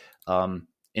Metroid.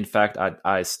 In fact,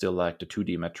 I still like the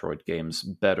 2D Metroid games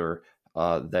better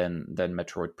than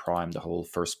Metroid Prime, the whole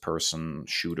first-person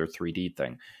shooter 3D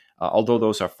thing. Although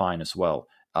those are fine as well.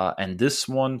 And this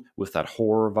one, with that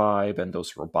horror vibe and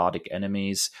those robotic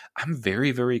enemies, I'm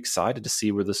very, very excited to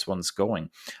see where this one's going.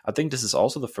 I think this is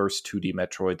also the first 2D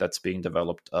Metroid that's being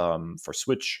developed for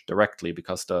Switch directly,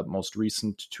 because the most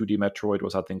recent 2D Metroid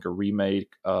was, I think, a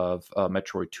remake of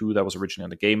Metroid 2 that was originally on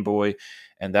the Game Boy,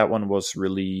 and that one was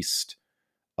released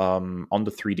on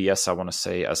the 3DS, I want to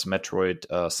say, as Metroid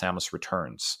Samus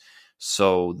Returns.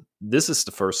 So this is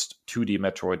the first 2D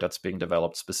Metroid that's being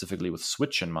developed specifically with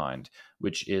Switch in mind,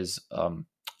 which is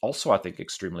also, I think,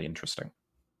 extremely interesting.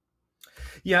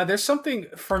 Yeah, there's something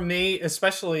for me,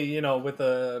 especially with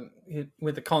a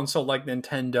console like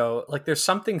Nintendo. Like, there's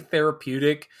something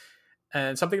therapeutic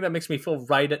and something that makes me feel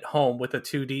right at home with a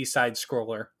 2D side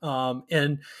scroller.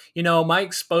 And my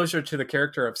exposure to the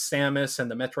character of Samus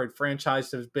and the Metroid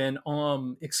franchise has been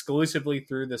exclusively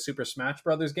through the Super Smash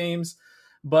Brothers games.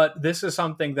 But this is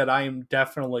something that I am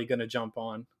definitely going to jump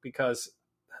on, because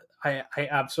I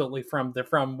absolutely,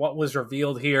 from what was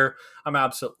revealed here, I'm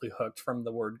absolutely hooked from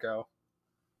the word go.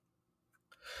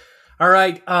 All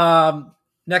right.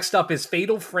 Next up is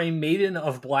Fatal Frame Maiden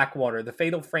of Blackwater. The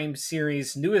Fatal Frame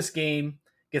series' newest game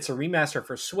gets a remaster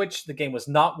for Switch. The game was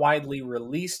not widely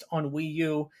released on Wii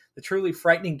U. The truly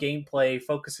frightening gameplay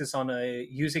focuses on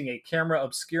using a camera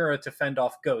obscura to fend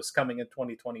off ghosts, coming in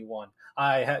 2021.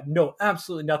 I had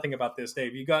absolutely nothing about this,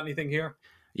 Dave. You got anything here?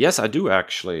 Yes, I do,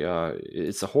 actually.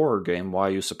 It's a horror game. Why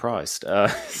are you surprised? I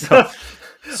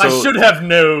should have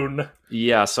known.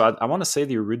 Yeah, so I want to say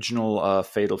the original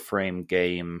Fatal Frame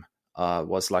game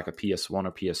was like a PS1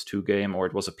 or PS2 game, or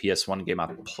it was a PS1 game I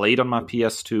played on my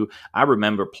PS2. I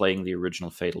remember playing the original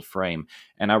Fatal Frame,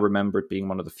 and I remember it being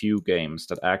one of the few games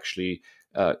that actually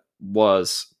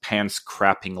was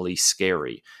pants-crappingly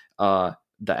scary.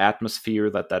 The atmosphere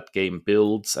that game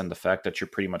builds, and the fact that you're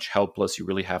pretty much helpless, you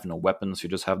really have no weapons, you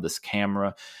just have this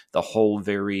camera, the whole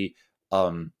very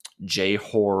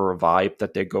J-horror vibe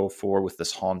that they go for with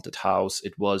this haunted house,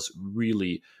 it was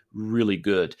really, really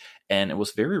good. And it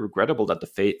was very regrettable that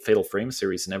the Fatal Frame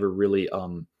series never really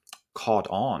caught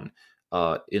on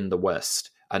in the West.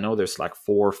 I know there's like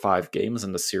 4 or 5 games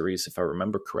in the series, if I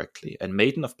remember correctly. And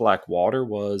Maiden of Blackwater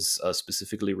was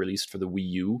specifically released for the Wii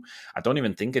U. I don't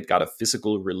even think it got a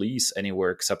physical release anywhere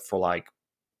except for like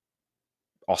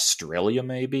Australia,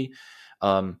 maybe.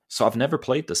 So I've never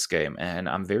played this game, and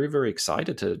I'm very, very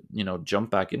excited to, jump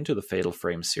back into the Fatal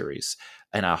Frame series.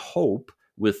 And I hope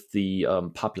with the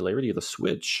popularity of the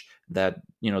Switch that,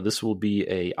 this will be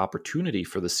a opportunity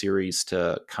for the series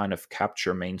to kind of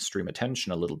capture mainstream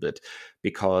attention a little bit.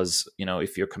 Because,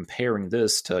 if you're comparing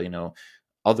this to,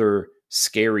 other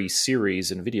scary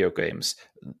series in video games,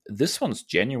 this one's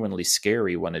genuinely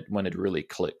scary when it really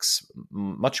clicks,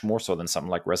 much more so than something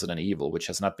like Resident Evil, which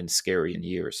has not been scary in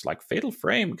years. Like, Fatal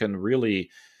Frame can really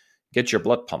get your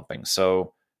blood pumping.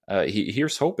 So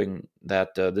here's hoping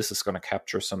that this is going to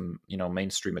capture some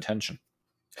mainstream attention.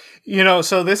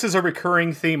 So this is a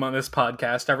recurring theme on this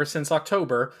podcast ever since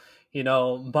October.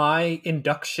 My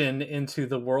induction into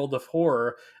the world of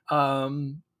horror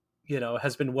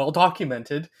has been well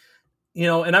documented.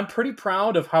 And I'm pretty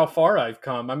proud of how far I've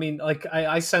come. I mean, like,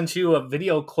 I sent you a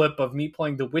video clip of me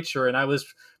playing The Witcher, and I was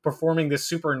performing this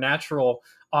supernatural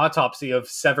autopsy of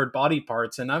severed body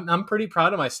parts, and I'm pretty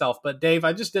proud of myself. But Dave,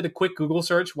 I just did a quick Google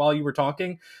search while you were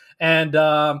talking, and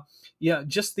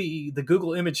just the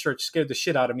Google image search scared the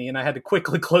shit out of me, and I had to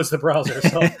quickly close the browser.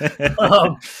 So,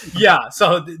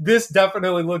 so this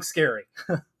definitely looks scary.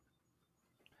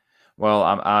 Well,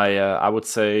 I would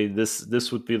say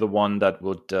this would be the one that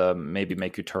would maybe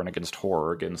make you turn against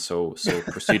horror again. So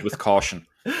proceed with caution.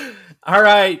 All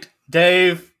right,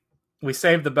 Dave, we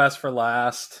saved the best for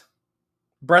last.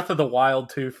 Breath of the Wild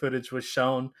 2 footage was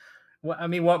shown. I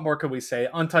mean, what more could we say?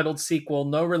 Untitled sequel,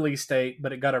 no release date,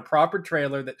 but it got a proper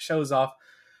trailer that shows off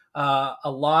a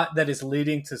lot that is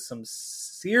leading to some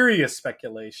serious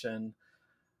speculation.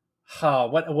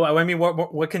 I mean,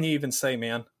 what can you even say,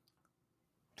 man?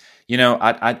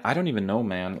 I don't even know,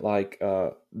 man. Like,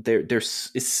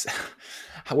 there's it's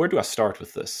where do I start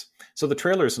with this? So the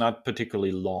trailer is not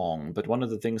particularly long, but one of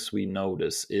the things we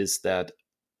notice is that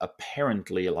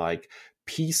apparently, like,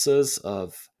 pieces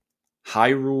of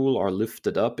Hyrule are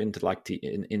lifted up into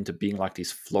into being like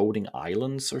these floating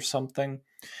islands or something,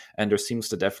 and there seems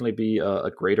to definitely be a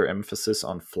greater emphasis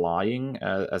on flying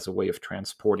as a way of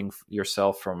transporting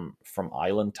yourself from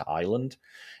island to island,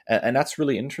 and that's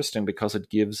really interesting because it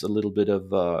gives a little bit of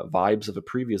vibes of a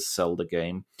previous Zelda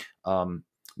game,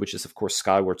 which is of course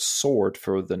Skyward Sword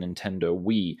for the Nintendo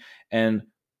Wii, and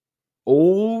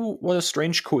oh, what a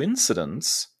strange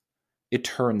coincidence! It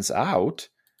turns out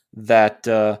that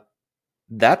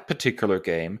that particular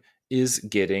game is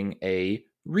getting a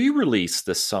re-release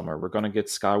this summer. We're going to get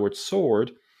Skyward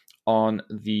Sword on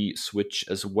the Switch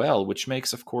as well, which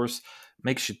makes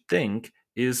you think: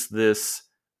 is this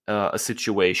a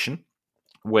situation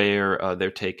where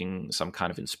they're taking some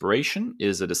kind of inspiration?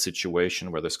 Is it a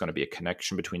situation where there's going to be a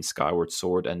connection between Skyward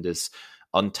Sword and this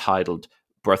untitled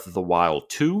Breath of the Wild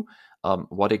 2?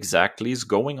 What exactly is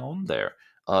going on there?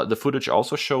 The footage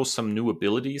also shows some new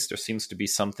abilities. There seems to be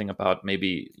something about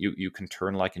maybe you can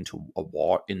turn like into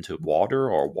into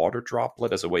water or a water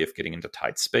droplet as a way of getting into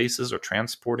tight spaces or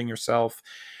transporting yourself.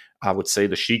 I would say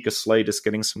the Sheikah Slate is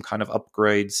getting some kind of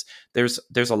upgrades. There's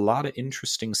a lot of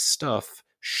interesting stuff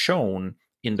shown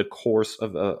in the course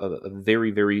of a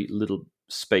very, very little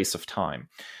space of time.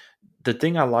 The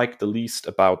thing I like the least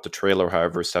about the trailer,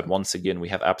 however, is that once again, we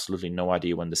have absolutely no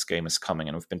idea when this game is coming,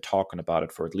 and we've been talking about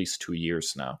it for at least 2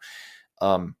 years now.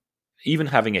 Even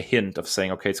having a hint of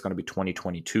saying, okay, it's going to be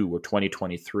 2022 or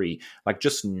 2023, like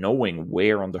just knowing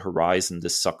where on the horizon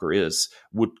this sucker is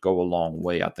would go a long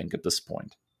way, I think, at this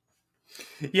point.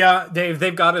 Yeah, Dave,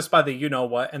 they've got us by the you know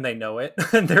what, and they know it,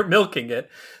 and they're milking it.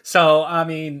 So, I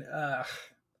mean,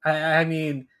 I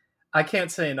mean, I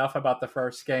can't say enough about the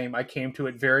first game. I came to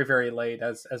it very, very late,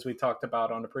 as we talked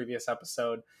about on a previous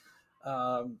episode.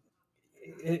 Um,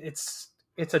 it's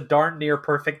a darn near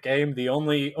perfect game. The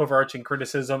only overarching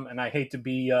criticism, and I hate to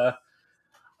be a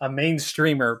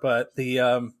mainstreamer, but the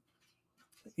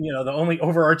only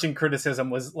overarching criticism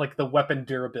was like the weapon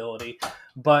durability.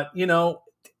 But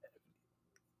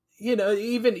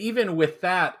even with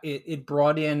that, it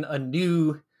brought in a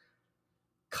new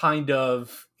kind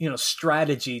of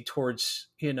strategy towards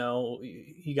you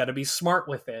got to be smart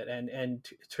with it and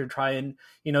to try and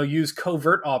use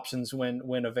covert options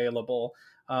when available.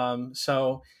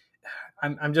 So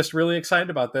I'm just really excited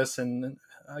about this, and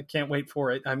I can't wait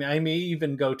for it. I mean, I may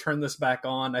even go turn this back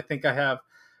on. I think I have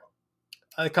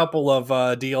a couple of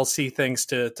DLC things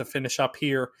to finish up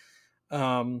here.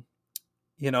 um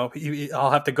I'll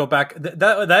have to go back.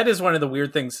 That is one of the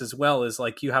weird things as well, is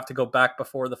like you have to go back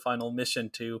before the final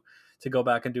mission to go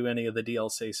back and do any of the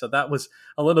DLC. So that was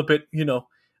a little bit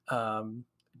um,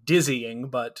 dizzying,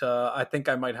 but I think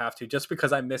I might have to, just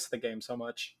because I miss the game so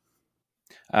much.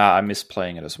 I miss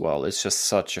playing it as well. It's just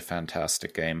such a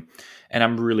fantastic game, and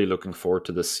I'm really looking forward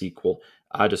to the sequel.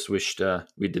 I just wished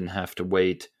we didn't have to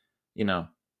wait, you know,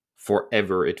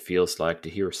 forever. It feels like to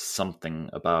hear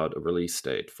something about a release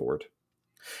date for it.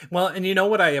 Well, and you know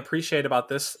what I appreciate about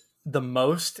this the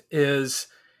most is,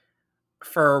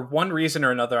 for one reason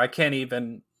or another, I can't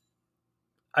even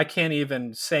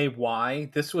say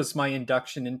why. This was my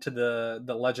induction into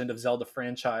the Legend of Zelda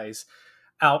franchise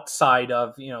outside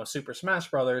of Super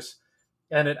Smash Brothers,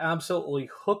 and it absolutely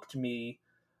hooked me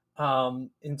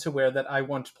into where that I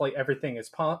want to play everything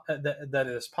that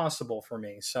is possible for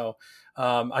me. So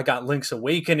I got Link's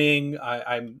Awakening.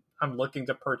 I'm looking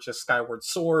to purchase Skyward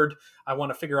Sword. I want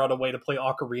to figure out a way to play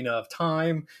Ocarina of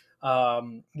Time.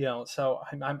 So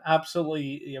I'm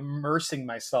absolutely immersing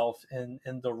myself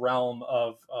in the realm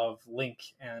of Link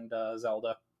and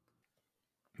Zelda.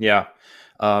 Yeah,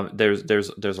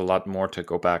 there's a lot more to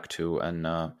go back to,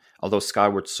 and although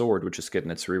Skyward Sword, which is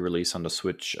getting its re-release on the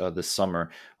Switch this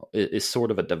summer, is sort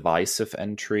of a divisive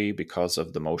entry because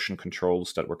of the motion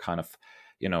controls that were kind of,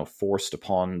 forced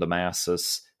upon the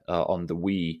masses on the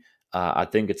Wii. I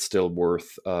think it's still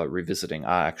worth revisiting.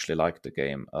 I actually like the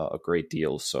game a great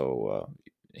deal, so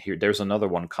there's another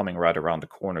one coming right around the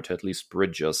corner to at least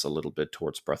bridge us a little bit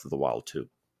towards Breath of the Wild 2.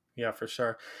 Yeah, for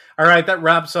sure. All right, that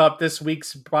wraps up this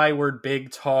week's Byword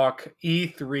Big Talk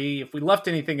E3. If we left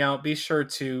anything out, be sure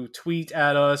to tweet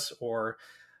at us or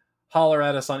holler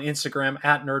at us on Instagram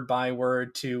at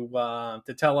NerdByword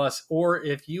to tell us, or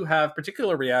if you have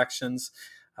particular reactions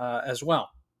as well.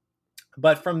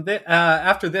 But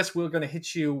after this, we're going to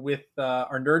hit you with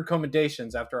our nerd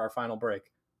commendations after our final break.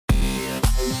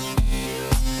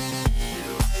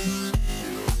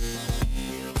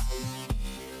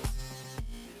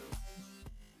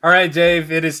 All right,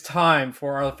 Dave, it is time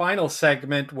for our final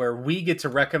segment where we get to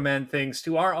recommend things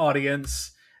to our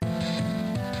audience.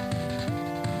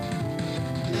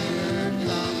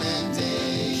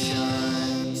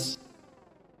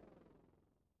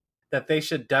 That they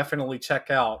should definitely check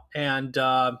out. And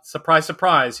surprise,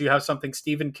 surprise, you have something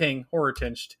Stephen King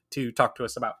horror-tinged to talk to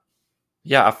us about.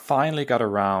 Yeah, I finally got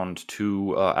around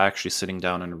to actually sitting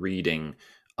down and reading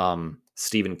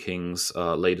Stephen King's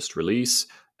latest release,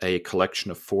 a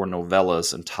collection of 4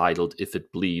 novellas entitled If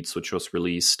It Bleeds, which was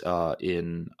released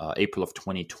in April of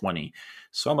 2020.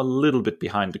 So I'm a little bit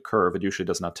behind the curve. It usually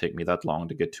does not take me that long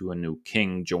to get to a new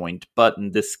King joint, but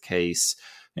in this case,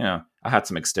 I had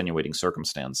some extenuating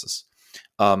circumstances.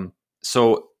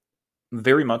 So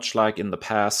very much like in the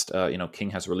past,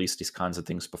 King has released these kinds of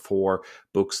things before,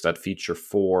 books that feature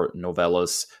 4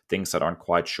 novellas, things that aren't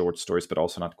quite short stories, but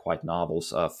also not quite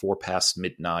novels. 4 Past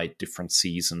Midnight, Different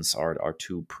Seasons are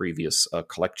 2 previous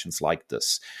collections like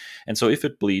this. And so If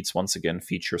It Bleeds, once again,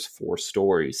 features 4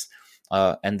 stories.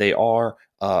 And they are,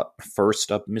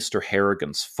 first up, Mr.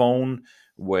 Harrigan's Phone,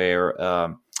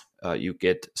 where you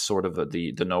get sort of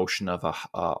the notion of a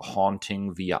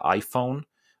haunting via iPhone,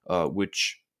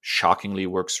 which shockingly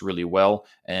works really well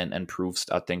and proves,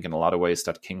 I think, in a lot of ways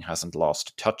that King hasn't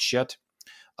lost touch yet.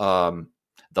 The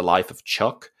Life of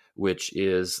Chuck, which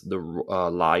is the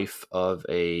life of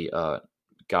a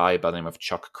guy by the name of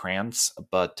Chuck Krantz,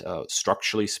 but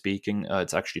structurally speaking,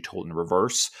 it's actually told in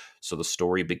reverse. So the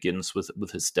story begins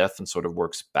with his death and sort of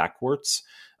works backwards,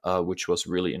 which was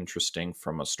really interesting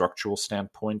from a structural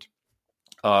standpoint.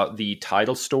 The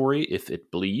title story, If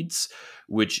It Bleeds,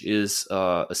 which is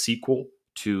a sequel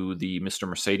to the Mr.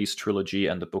 Mercedes trilogy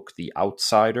and the book The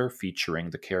Outsider, featuring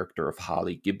the character of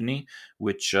Holly Gibney,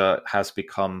 which has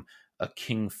become a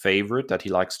King favorite that he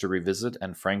likes to revisit,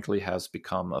 and frankly has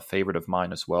become a favorite of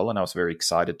mine as well. And I was very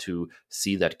excited to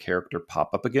see that character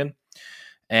pop up again.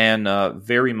 And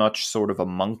very much sort of a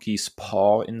monkey's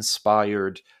paw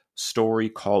inspired story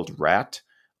called Rat,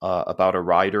 about a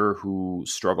writer who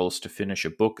struggles to finish a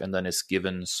book and then is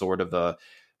given sort of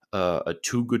a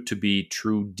too good to be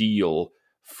true deal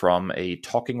from a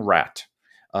talking rat,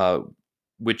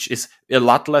 which is a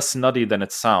lot less nutty than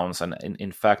it sounds, and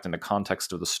in fact, in the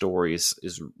context of the stories,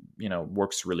 is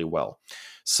works really well.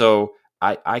 So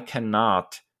I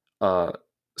cannot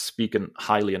speak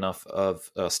highly enough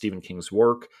of Stephen King's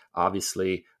work.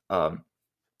 Obviously,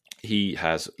 he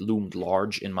has loomed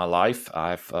large in my life.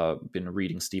 I've been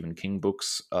reading Stephen King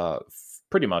books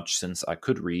pretty much since I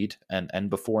could read, and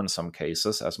before in some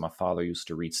cases, as my father used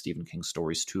to read Stephen King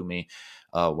stories to me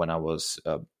when I was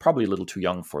probably a little too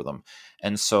young for them.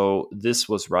 And so this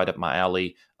was right up my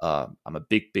alley. I'm a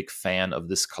big fan of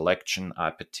this collection. I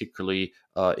particularly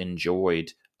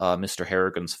enjoyed Mr.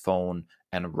 Harrigan's Phone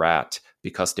and Rat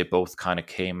because they both kind of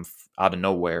came out of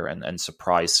nowhere and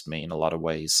surprised me in a lot of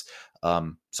ways.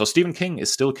 So Stephen King is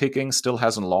still kicking, still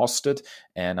hasn't lost it,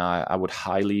 and I would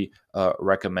highly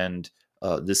recommend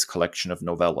this collection of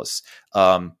novellas.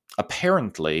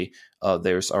 Apparently,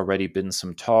 there's already been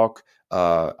some talk.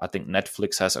 I think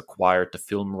Netflix has acquired the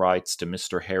film rights to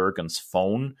Mr. Harrigan's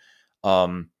Phone,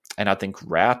 and I think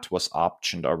Rat was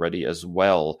optioned already as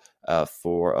well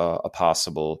for a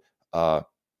possible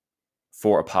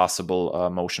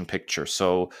motion picture.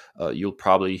 So you'll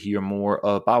probably hear more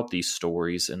about these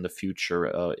stories in the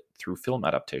future through film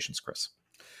adaptations, Chris.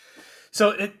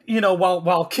 So,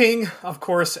 while King, of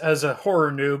course, as a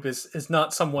horror noob, is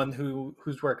not someone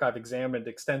whose work I've examined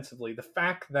extensively, the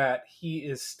fact that he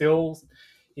is still,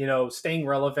 staying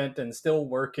relevant and still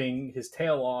working his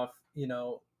tail off,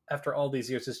 after all these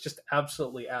years is just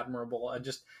absolutely admirable.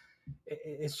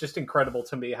 It's just incredible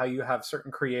to me how you have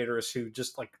certain creators who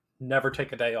just like never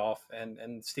take a day off,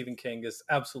 and Stephen King is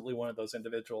absolutely one of those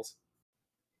individuals.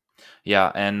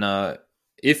 Yeah, and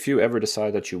if you ever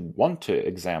decide that you want to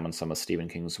examine some of Stephen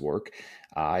King's work,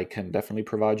 I can definitely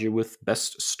provide you with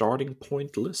best starting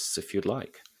point lists if you'd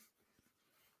like.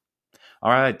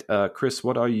 All right, Chris,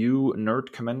 what are you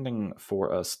nerd commending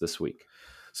for us this week?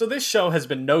 So this show has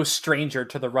been no stranger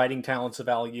to the writing talents of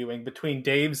Al Ewing. Between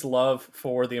Dave's love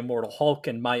for The Immortal Hulk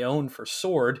and my own for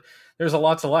Sword, there's a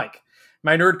lot to like.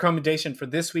 My nerd commendation for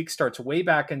this week starts way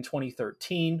back in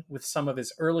 2013 with some of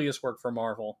his earliest work for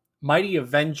Marvel. Mighty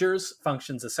Avengers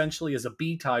functions essentially as a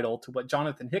B title to what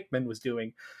Jonathan Hickman was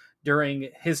doing during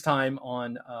his time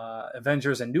on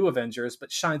Avengers and New Avengers,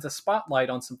 but shines a spotlight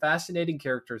on some fascinating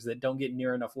characters that don't get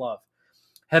near enough love.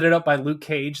 Headed up by Luke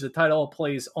Cage, the title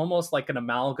plays almost like an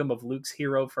amalgam of Luke's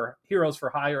Heroes for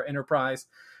Hire Enterprise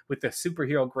with the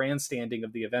superhero grandstanding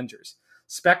of the Avengers.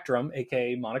 Spectrum,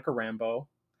 aka Monica Rambeau,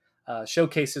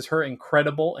 showcases her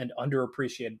incredible and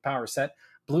underappreciated power set.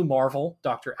 Blue Marvel,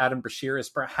 Dr. Adam Brashear, is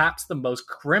perhaps the most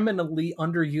criminally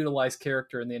underutilized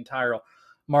character in the entire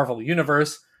Marvel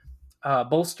Universe,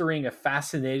 bolstering a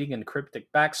fascinating and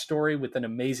cryptic backstory with an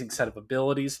amazing set of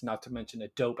abilities, not to mention a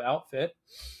dope outfit.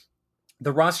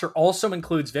 The roster also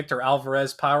includes Victor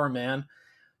Alvarez, Power Man,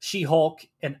 She-Hulk,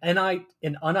 an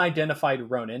unidentified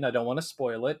Ronin. I don't want to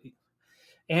spoil it.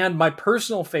 And my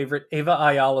personal favorite, Ava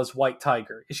Ayala's White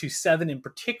Tiger. Issue 7 in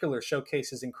particular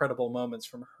showcases incredible moments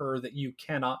from her that you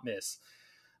cannot miss.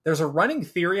 There's a running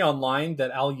theory online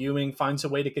that Al Ewing finds a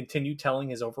way to continue telling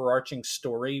his overarching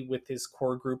story with his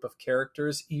core group of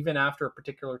characters, even after a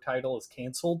particular title is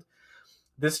canceled.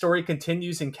 This story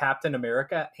continues in Captain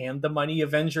America and the Mighty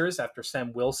Avengers after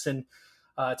Sam Wilson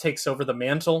takes over the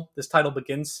mantle. This title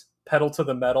begins pedal to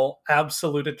the metal,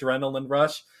 absolute adrenaline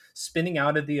rush, spinning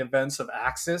out of the events of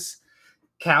Axis.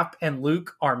 Cap and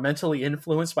Luke are mentally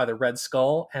influenced by the Red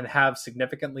Skull and have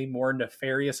significantly more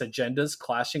nefarious agendas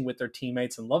clashing with their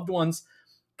teammates and loved ones.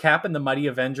 Cap and the Mighty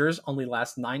Avengers only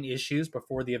last 9 issues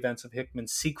before the events of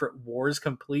Hickman's Secret Wars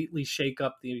completely shake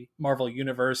up the Marvel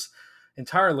Universe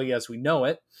entirely as we know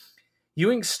it.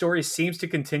 Ewing's story seems to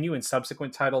continue in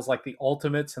subsequent titles like The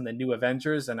Ultimates and the New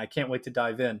Avengers, and I can't wait to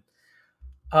dive in.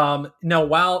 Now,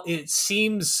 while it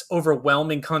seems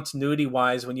overwhelming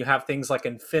continuity-wise when you have things like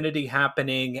Infinity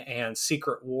happening and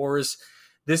Secret Wars,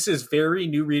 this is very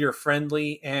new reader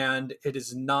friendly, and it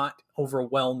is not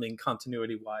overwhelming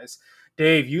continuity-wise.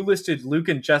 Dave, you listed Luke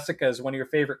and Jessica as one of your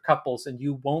favorite couples, and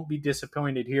you won't be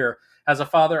disappointed here. As a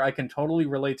father, I can totally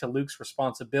relate to Luke's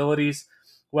responsibilities,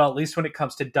 well, at least when it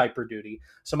comes to diaper duty.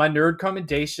 So my nerd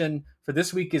commendation for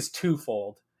this week is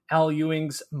twofold. Al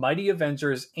Ewing's Mighty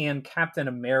Avengers and Captain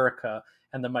America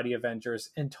and the Mighty Avengers,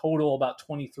 in total about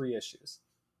 23 issues.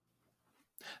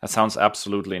 That sounds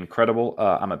absolutely incredible.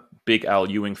 I'm a big Al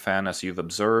Ewing fan, as you've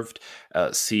observed.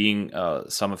 Seeing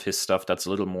some of his stuff that's a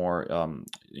little more,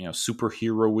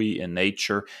 superhero-y in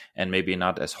nature and maybe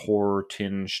not as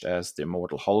horror-tinged as the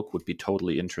Immortal Hulk would be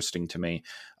totally interesting to me.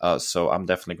 So I'm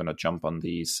definitely going to jump on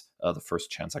these the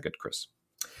first chance I get, Chris.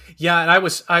 Yeah, and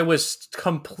I was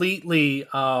completely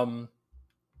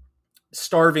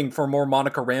starving for more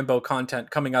Monica Rambeau content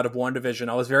coming out of WandaVision.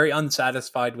 I was very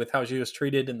unsatisfied with how she was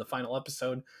treated in the final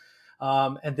episode.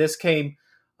 And this came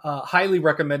highly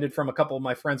recommended from a couple of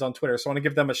my friends on Twitter. So I want to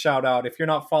give them a shout out. If you're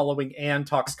not following Ann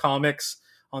Talks Comics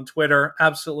on Twitter,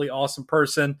 absolutely awesome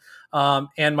person.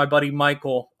 And my buddy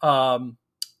Michael from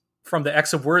the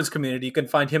X of Words community, you can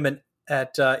find him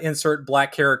at insert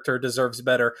black character deserves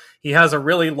better. He has a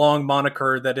really long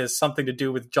moniker that is something to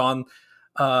do with John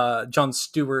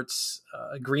Stewart's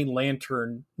Green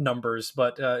Lantern numbers.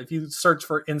 But if you search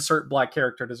for insert black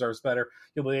character deserves better,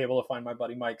 you'll be able to find my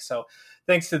buddy Mike. So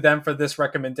thanks to them for this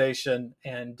recommendation,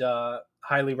 and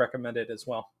highly recommend it as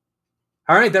well.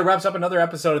 All right, that wraps up another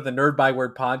episode of the Nerd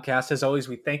Byword podcast. As always,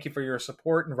 we thank you for your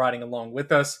support and riding along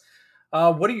with us.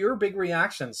 What are your big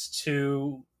reactions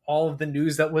to all of the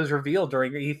news that was revealed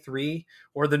during E3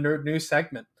 or the Nerd News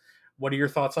segment? What are your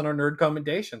thoughts on our nerd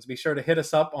commendations? Be sure to hit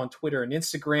us up on Twitter and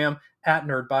Instagram at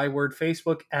Nerd Byword,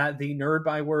 Facebook at The Nerd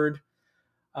Byword.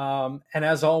 And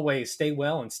as always, stay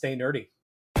well and stay nerdy.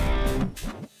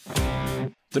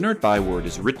 The Nerd Byword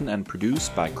is written and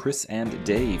produced by Chris and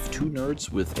Dave, two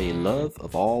nerds with a love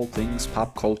of all things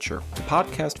pop culture. The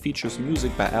podcast features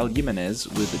music by Al Jimenez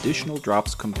with additional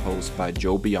drops composed by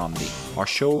Joe Biondi. Our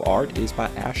show art is by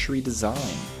Ashery Design.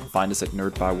 Find us at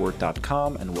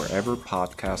nerdbyword.com and wherever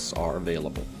podcasts are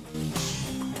available.